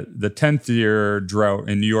 The 10th year drought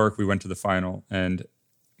in New York, we went to the final, and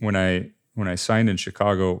when I signed in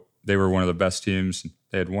Chicago, they were one of the best teams.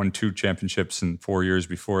 They had won 2 championships in 4 years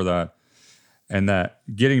before that, and that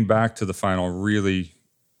getting back to the final really,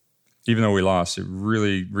 even though we lost, it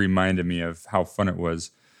really reminded me of how fun it was.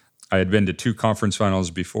 I had been to 2 conference finals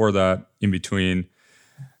before that, in between.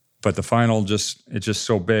 But the final it's just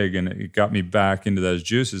so big, and it got me back into those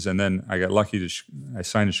juices. And then I got lucky I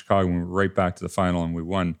signed in Chicago and we went right back to the final and we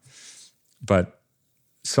won. But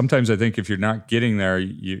sometimes I think if you're not getting there,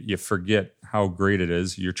 you forget how great it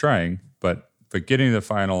is. You're trying, but getting to the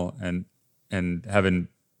final and having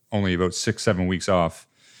only about 6-7 weeks off,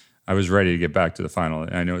 I was ready to get back to the final.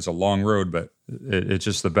 I know it's a long road, but it's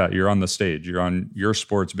just the bet. You're on the stage. You're on your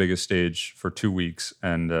sport's biggest stage for 2 weeks,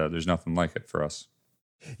 and there's nothing like it for us.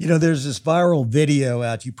 There's this viral video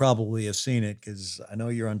out. You probably have seen it because I know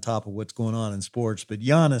you're on top of what's going on in sports. But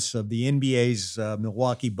Giannis of the NBA's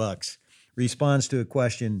Milwaukee Bucks responds to a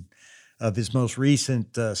question of his most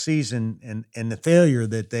recent season and the failure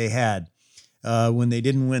that they had when they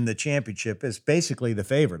didn't win the championship as basically the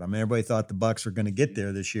favorite. I mean, everybody thought the Bucks were going to get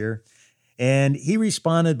there this year. And he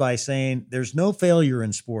responded by saying, "There's no failure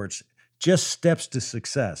in sports, just steps to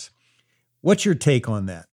success." What's your take on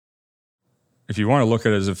that? If you want to look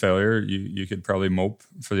at it as a failure, you could probably mope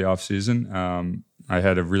for the offseason. I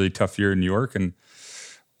had a really tough year in New York and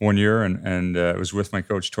 1 year, and it was with my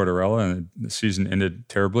coach Tortorella, and the season ended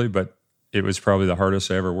terribly, but it was probably the hardest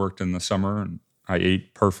I ever worked in the summer, and I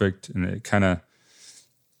ate perfect, and it kind of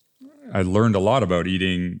I learned a lot about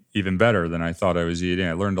eating even better than I thought I was eating.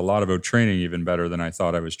 I learned a lot about training even better than I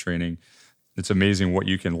thought I was training. It's amazing what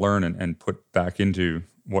you can learn and put back into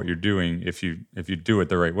what you're doing if you do it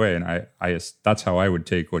the right way. And I that's how I would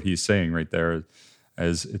take what he's saying right there,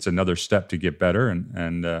 as it's another step to get better,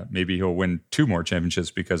 and maybe he'll win 2 more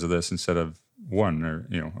championships because of this instead of 1,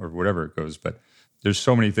 or whatever it goes. But there's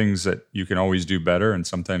so many things that you can always do better, and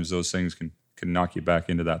sometimes those things can knock you back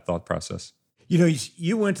into that thought process.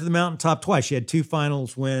 You went to the mountaintop twice. You had 2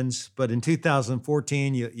 finals wins, but in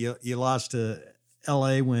 2014, you lost to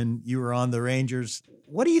LA when you were on the Rangers.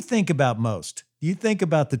 What do you think about most? Do you think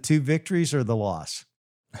about the 2 victories or the loss?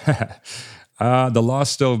 The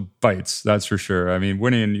loss still bites, that's for sure. I mean,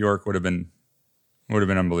 winning in New York would have been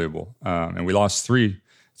unbelievable. And we lost 3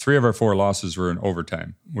 of our 4 losses were in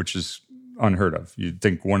overtime, which is unheard of. You'd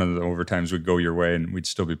think one of the overtimes would go your way and we'd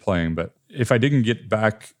still be playing. But if I didn't get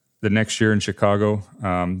back the next year in Chicago,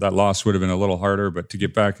 that loss would have been a little harder. But to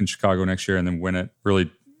get back in Chicago next year and then win it,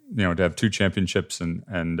 really, to have 2 championships, and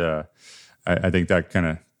I think that kind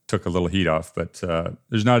of took a little heat off. But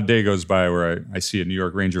there's not a day goes by where I see a New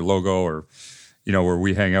York Ranger logo, or where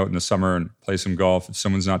we hang out in the summer and play some golf. If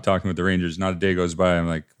someone's not talking with the Rangers, not a day goes by I'm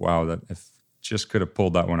like, wow, that if just could have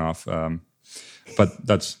pulled that one off. But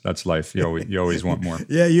that's life. You always want more.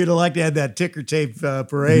 Yeah, you'd have liked to have that ticker tape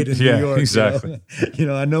parade in New York. Exactly.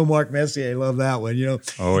 I know Mark Messier loved that one.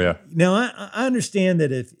 Oh yeah. Now I understand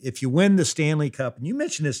that if you win the Stanley Cup, and you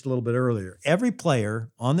mentioned this a little bit earlier, every player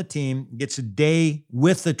on the team gets a day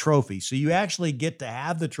with the trophy. So you actually get to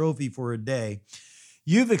have the trophy for a day.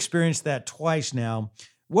 You've experienced that twice now.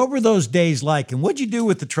 What were those days like, and what'd you do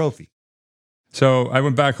with the trophy? So I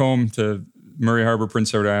went back home to Murray Harbor,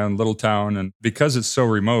 Prince Edward Island, little town. And because it's so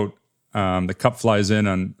remote, the cup flies in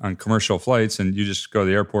on commercial flights, and you just go to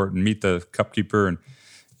the airport and meet the cup keeper and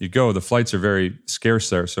you go. The flights are very scarce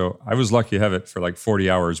there. So I was lucky to have it for like 40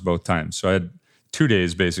 hours both times. So I had 2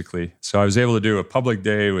 days basically. So I was able to do a public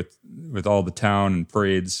day with all the town and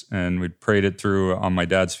parades, and we'd parade it through on my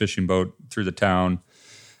dad's fishing boat through the town.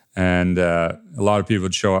 And a lot of people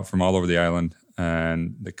would show up from all over the island,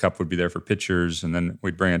 and the cup would be there for pictures, and then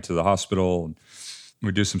we'd bring it to the hospital and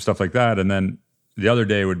we'd do some stuff like that. And then the other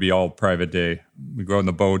day would be all private day. We'd go in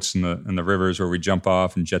the boats and the rivers where we jump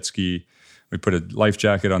off and jet ski. We put a life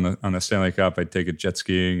jacket on the Stanley Cup. I'd take it jet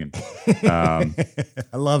skiing, and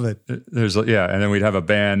I love it. And then we'd have a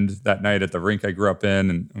band that night at the rink I grew up in,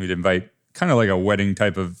 and we'd invite kind of like a wedding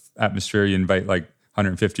type of atmosphere. You invite like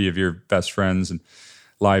 150 of your best friends and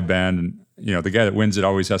live band, and the guy that wins it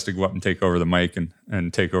always has to go up and take over the mic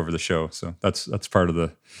and take over the show. So that's part of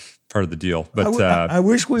the deal. But I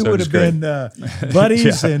wish we would have been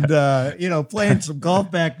buddies and playing some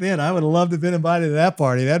golf back then. I would have loved to have been invited to that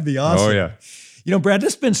party. That'd be awesome. Oh yeah. Brad,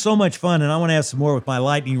 this has been so much fun, and I want to ask some more with my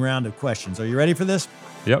lightning round of questions. Are you ready for this?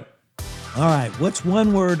 Yep. All right. What's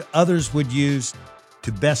one word others would use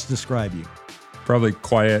to best describe you? Probably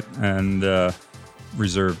quiet and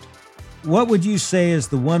reserved. What would you say is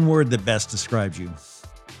the one word that best describes you?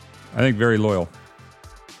 I think very loyal.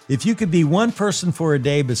 If you could be one person for a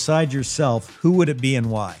day beside yourself, who would it be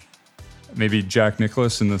and why? Maybe Jack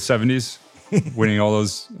Nicklaus in the 70s, winning all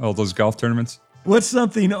those golf tournaments. What's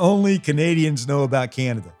something only Canadians know about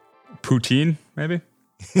Canada? Poutine, maybe?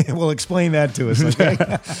 Well, explain that to us, okay?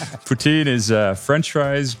 Poutine is French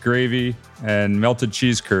fries, gravy, and melted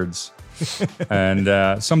cheese curds.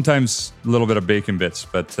 And sometimes a little bit of bacon bits,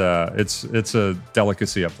 but it's a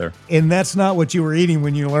delicacy up there. And that's not what you were eating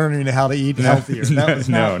when you were learning how to eat healthier. That was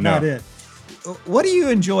not it. What do you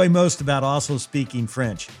enjoy most about also speaking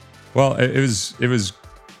French? Well, it was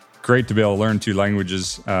great to be able to learn 2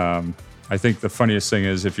 languages. I think the funniest thing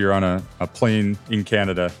is if you're on a plane in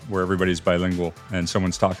Canada where everybody's bilingual and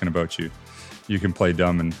someone's talking about you, you can play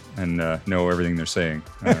dumb and know everything they're saying.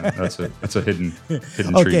 That's a hidden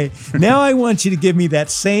treat. Okay, now I want you to give me that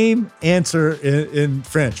same answer in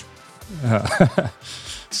French.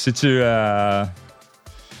 Si tu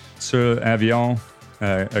sur avion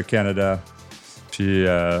au Canada, puis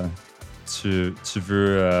tu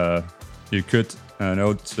veux écouter un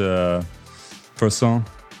autre personne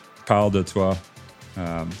parle de toi,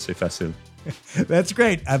 c'est facile. That's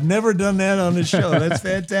great. I've never done that on the show. That's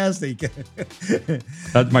fantastic.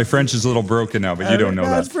 My French is a little broken now, but you don't know that.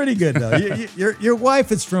 That's pretty good, though. Your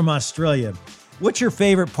wife is from Australia. What's your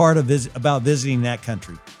favorite part about visiting that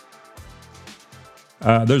country?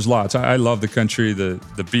 There's lots. I love the country,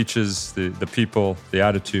 the beaches, the people, the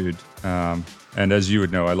attitude. And as you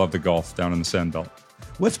would know, I love the golf down in the Sand Belt.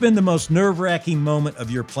 What's been the most nerve-wracking moment of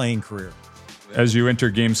your playing career? As you enter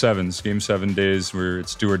Game 7 days where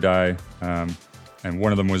it's do or die, and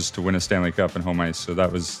one of them was to win a Stanley Cup in home ice. So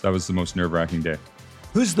that was the most nerve-wracking day.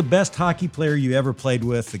 Who's the best hockey player you ever played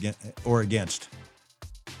with or against?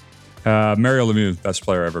 Mario Lemieux, best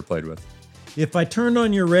player I ever played with. If I turned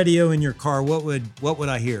on your radio in your car, what would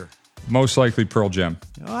I hear? Most likely Pearl Jam.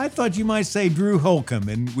 Oh, I thought you might say Drew Holcomb,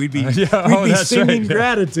 and we'd be that's singing right.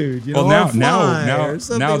 Gratitude. Well,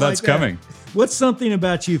 now that's coming. What's something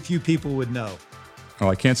about you few people would know? Well,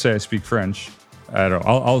 I can't say I speak French. I don't.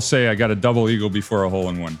 I'll say I got a double eagle before a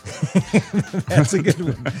hole-in-one. That's a good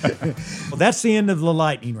one. Well, that's the end of the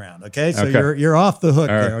lightning round. Okay, so you're off the hook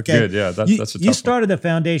there. Okay, good. Yeah, that's a tough You started a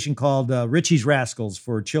foundation called Richie's Rascals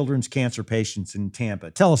for children's cancer patients in Tampa.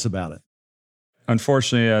 Tell us about it.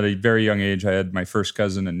 Unfortunately, at a very young age, I had my first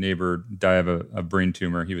cousin and neighbor die of a brain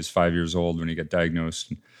tumor. He was 5 years old when he got diagnosed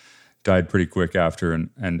and died pretty quick after.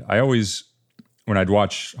 And I always, when I'd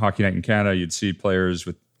watch Hockey Night in Canada, you'd see players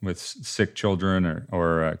with sick children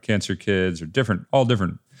or cancer kids or all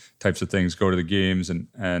different types of things go to the games.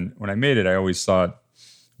 And when I made it, I always thought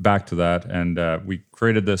back to that. And we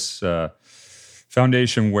created this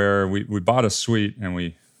foundation where we bought a suite and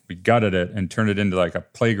we gutted it and turned it into like a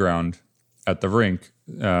playground at the rink,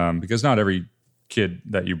 because not every kid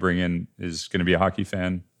that you bring in is going to be a hockey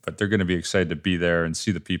fan, but they're going to be excited to be there and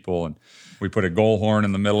see the people. And we put a goal horn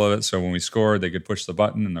in the middle of it, so when we scored, they could push the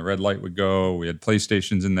button and the red light would go. We had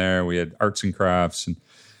PlayStations in there. We had arts and crafts, and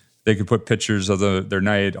they could put pictures of their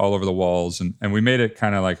night all over the walls. And we made it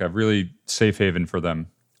kind of like a really safe haven for them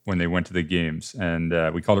when they went to the games. And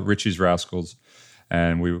we called it Richie's Rascals.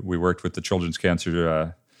 And we worked with the Children's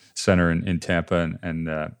Cancer Center in Tampa, and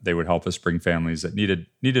they would help us bring families that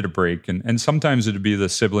needed a break. And sometimes it would be the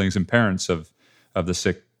siblings and parents of the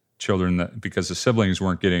sick children, because the siblings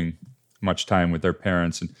weren't getting much time with their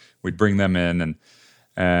parents, and we'd bring them in,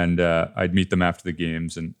 and I'd meet them after the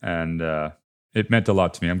games, and it meant a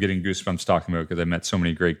lot to me. I'm getting goosebumps talking about it because I met so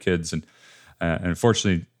many great kids, and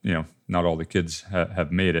unfortunately, not all the kids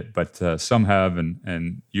have made it, but some have.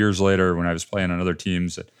 And years later, when I was playing on other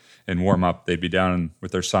teams in warm up, they'd be down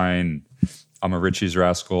with their sign, "I'm a Richie's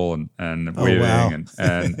Rascal," and waving, wow.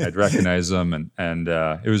 and I'd recognize them, and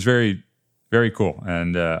it was very, very cool.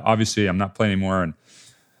 And obviously, I'm not playing anymore, and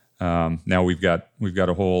now we've got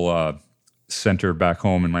a whole center back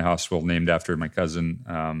home in my hospital named after my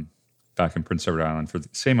cousin back in Prince Edward Island for the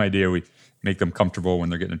same idea. We make them comfortable when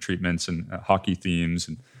they're getting treatments and hockey themes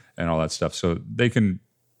and all that stuff, so they can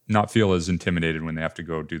not feel as intimidated when they have to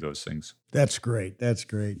go do those things. That's great. That's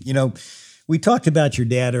great. We talked about your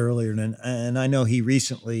dad earlier, and I know he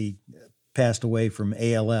recently passed away from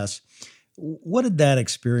ALS. What did that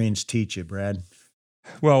experience teach you, Brad?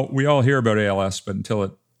 Well, we all hear about ALS, but until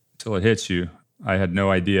it hits you, I had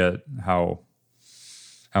no idea how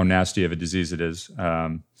nasty of a disease it is.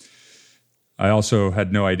 I also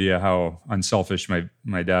had no idea how unselfish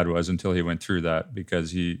my dad was until he went through that,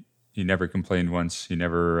 because he never complained once. He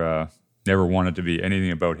never wanted to be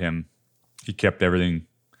anything about him. He kept everything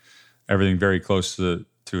very close to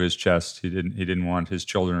his chest. He didn't want his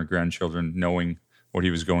children or grandchildren knowing what he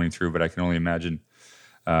was going through, but I can only imagine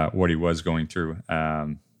what he was going through.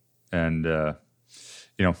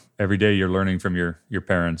 Every day you're learning from your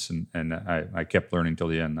parents, and I kept learning till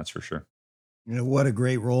the end, that's for sure. What a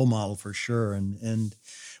great role model for sure. And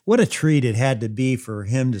what a treat it had to be for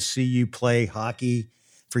him to see you play hockey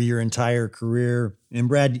for your entire career. And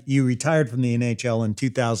Brad, you retired from the NHL in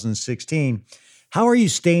 2016. How are you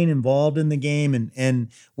staying involved in the game, and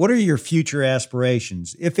what are your future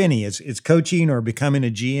aspirations, if any? Is coaching or becoming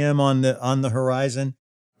a GM on the horizon?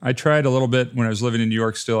 I tried a little bit when I was living in New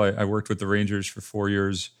York still. I worked with the Rangers for 4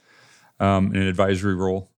 years in an advisory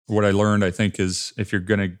role. What I learned, I think, is if you're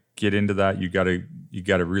going to get into that, you got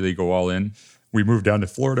to really go all in. We moved down to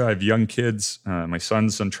Florida. I have young kids. My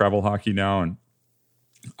son's on travel hockey now, and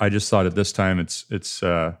I just thought at this time it's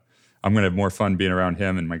I'm going to have more fun being around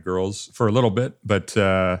him and my girls for a little bit. But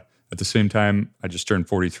at the same time, I just turned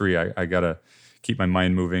 43. I got to keep my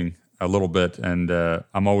mind moving a little bit, and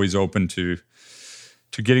I'm always open to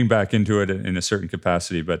getting back into it in a certain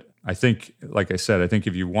capacity. But I think, like I said, I think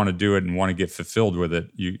if you want to do it and want to get fulfilled with it,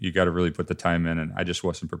 you got to really put the time in. And I just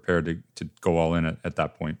wasn't prepared to go all in at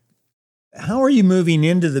that point. How are you moving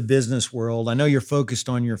into the business world? I know you're focused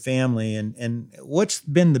on your family, and what's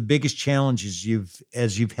been the biggest challenges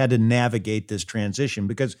as you've had to navigate this transition?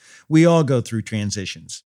 Because we all go through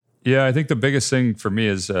transitions. Yeah, I think the biggest thing for me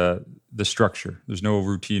is the structure. There's no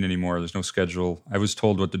routine anymore. There's no schedule. I was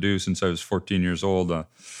told what to do since I was 14 years old.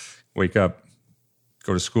 Wake up,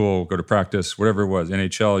 go to school, go to practice, whatever it was.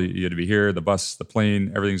 NHL, you had to be here, the bus, the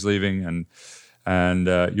plane, everything's leaving, and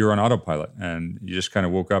you're on autopilot, and you just kind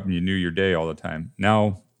of woke up and you knew your day all the time.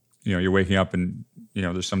 Now, you're waking up and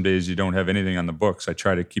there's some days you don't have anything on the books. I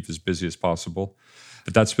try to keep as busy as possible.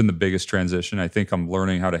 But that's been the biggest transition. I think I'm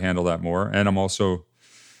learning how to handle that more. And I'm also,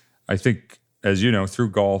 I think, as you know, through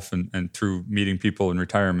golf and through meeting people in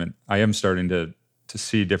retirement, I am starting to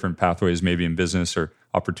see different pathways maybe in business or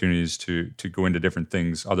opportunities to go into different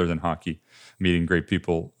things other than hockey, meeting great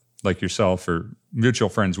people like yourself or mutual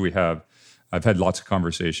friends we have. I've had lots of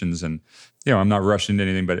conversations, and I'm not rushing into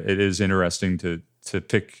anything, but it is interesting to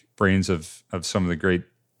pick brains of some of the great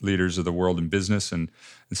leaders of the world in business and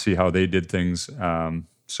see how they did things.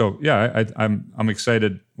 So yeah, I'm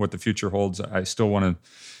excited what the future holds. I still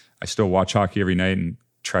watch hockey every night and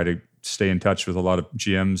try to stay in touch with a lot of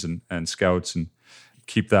GMs and scouts and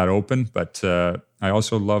keep that open. But I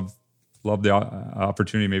also love the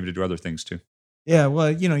opportunity maybe to do other things too. Yeah,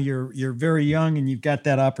 well, you're very young and you've got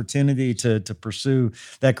that opportunity to pursue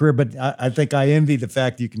that career. But I think I envy the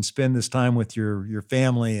fact that you can spend this time with your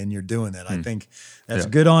family and you're doing it. I think that's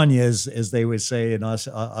good on you, as they would say in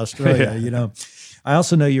Australia. Yeah. I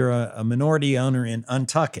also know you're a minority owner in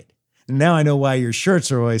Untuckit. And now I know why your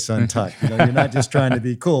shirts are always untucked. You're not just trying to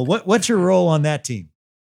be cool. What's your role on that team?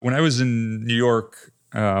 When I was in New York,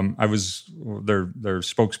 I was their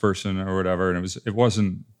spokesperson or whatever, and it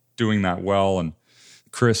wasn't doing that well. And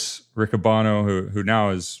Chris Riccobano, who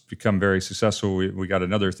now has become very successful, we got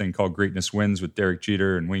another thing called Greatness Wins with Derek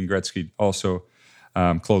Jeter and Wayne Gretzky, also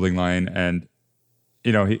clothing line. And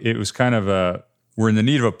it was kind of we're in the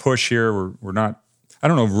need of a push here. We're not, I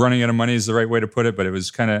don't know if running out of money is the right way to put it, but it was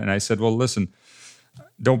kind of, and I said, well, listen,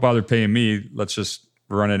 don't bother paying me. Let's just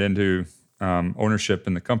run it into ownership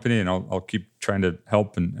in the company, and I'll keep trying to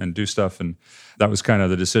help and do stuff. And that was kind of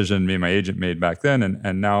the decision me and my agent made back then.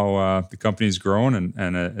 And now the company's grown,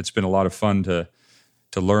 and it's been a lot of fun to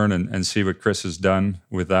learn and see what Chris has done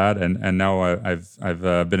with that. And now I've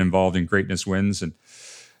been involved in Greatness Wins and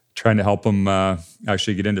trying to help them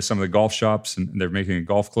actually get into some of the golf shops, and they're making a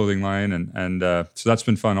golf clothing line. And so that's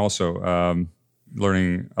been fun also,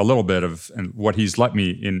 learning a little bit of and what he's let me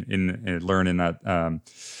in learn in that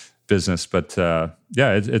business. But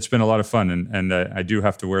it's been a lot of fun, and I do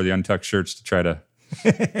have to wear the untucked shirts to try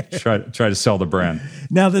to sell the brand.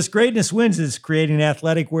 Now, this Greatness Wins is creating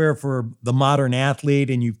athletic wear for the modern athlete,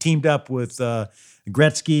 and you've teamed up with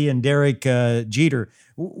Gretzky and Derek Jeter.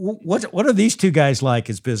 What are these two guys like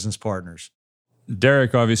as business partners?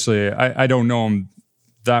 Derek, obviously, I don't know him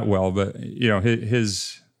that well, but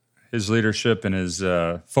his leadership and his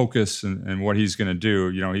focus and what he's going to do,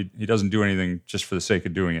 he doesn't do anything just for the sake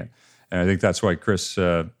of doing it. And I think that's why Chris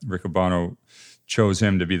Riccobano chose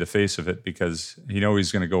him to be the face of it, because he knows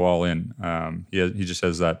he's going to go all in. He just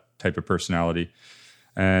has that type of personality.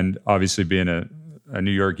 And obviously being a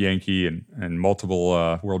New York Yankee and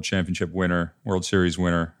multiple World Championship winner, World Series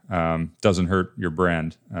winner, doesn't hurt your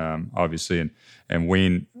brand, obviously. And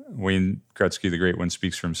Wayne Gretzky, the great one,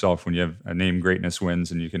 speaks for himself. When you have a name, Greatness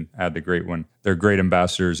Wins, and you can add the great one. They're great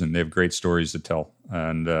ambassadors, and they have great stories to tell.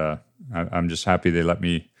 And I'm just happy they let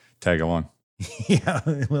me tag along. Yeah,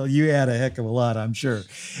 well, you add a heck of a lot, I'm sure.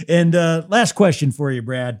 And last question for you,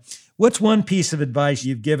 Brad. What's one piece of advice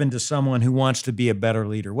you've given to someone who wants to be a better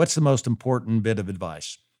leader? What's the most important bit of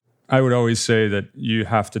advice? I would always say that you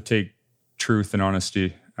have to take truth and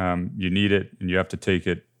honesty. You need it, and you have to take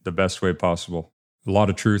it the best way possible. A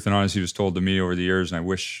lot of truth and honesty was told to me over the years, and I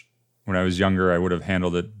wish when I was younger I would have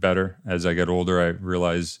handled it better. As I got older, I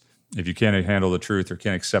realized if you can't handle the truth or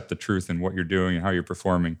can't accept the truth in what you're doing and how you're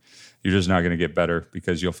performing, you're just not going to get better,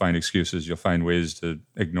 because you'll find excuses. You'll find ways to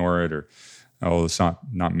ignore it, or, oh, it's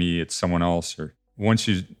not me, it's someone else. Or once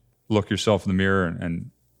you look yourself in the mirror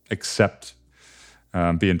and accept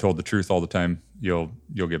being told the truth all the time, you'll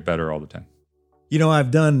get better all the time.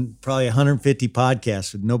 I've done probably 150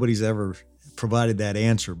 podcasts, and nobody's ever provided that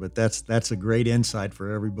answer, but that's a great insight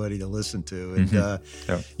for everybody to listen to. And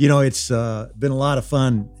it's been a lot of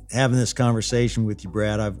fun having this conversation with you,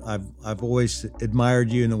 Brad. I've always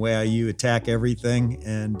admired you in the way you attack everything,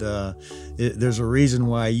 and there's a reason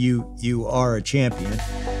why you are a champion.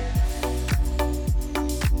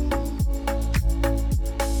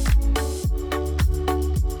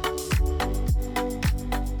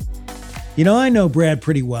 I know Brad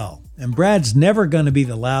pretty well, and Brad's never going to be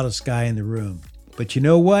the loudest guy in the room. But you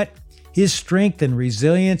know what? His strength and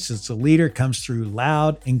resilience as a leader comes through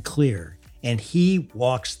loud and clear, and he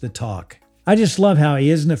walks the talk. I just love how he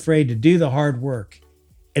isn't afraid to do the hard work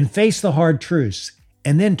and face the hard truths,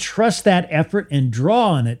 and then trust that effort and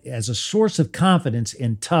draw on it as a source of confidence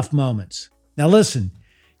in tough moments. Now listen,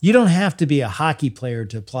 you don't have to be a hockey player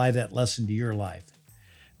to apply that lesson to your life.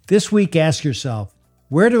 This week, ask yourself,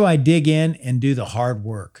 where do I dig in and do the hard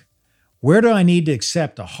work? Where do I need to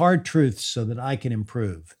accept a hard truth so that I can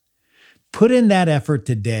improve? Put in that effort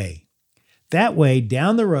today. That way,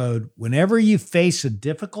 down the road, whenever you face a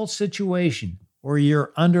difficult situation, or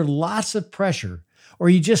you're under lots of pressure, or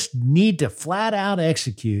you just need to flat out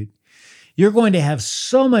execute, you're going to have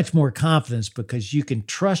so much more confidence because you can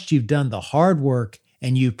trust you've done the hard work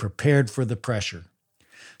and you prepared for the pressure.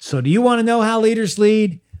 So do you want to know how leaders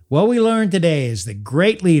lead? What we learned today is that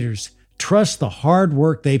great leaders trust the hard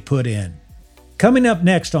work they put in. Coming up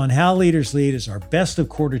next on How Leaders Lead is our Best of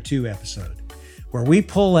Quarter 2 episode, where we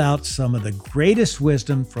pull out some of the greatest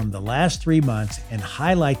wisdom from the last 3 months and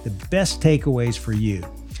highlight the best takeaways for you.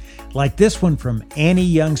 Like this one from Annie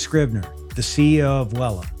Young-Scribner, the CEO of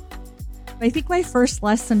Wella. I think my first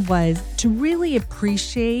lesson was to really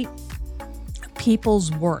appreciate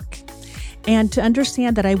people's work and to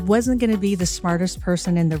understand that I wasn't going to be the smartest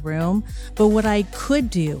person in the room, but what I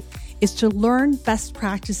could do is to learn best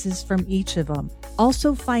practices from each of them.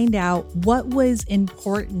 Also find out what was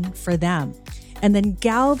important for them and then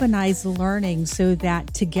galvanize the learning so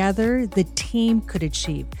that together the team could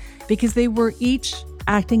achieve, because they were each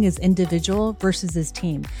acting as individual versus as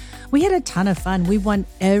team. We had a ton of fun. We won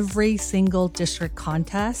every single district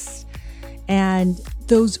contest, and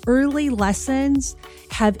those early lessons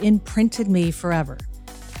have imprinted me forever.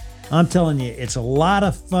 I'm telling you, it's a lot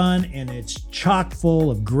of fun and it's chock full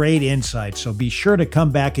of great insights. So be sure to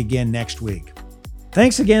come back again next week.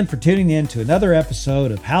 Thanks again for tuning in to another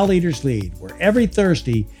episode of How Leaders Lead, where every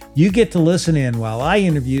Thursday you get to listen in while I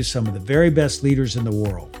interview some of the very best leaders in the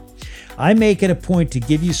world. I make it a point to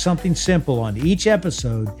give you something simple on each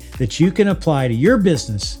episode that you can apply to your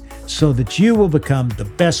business so that you will become the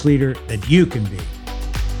best leader that you can be.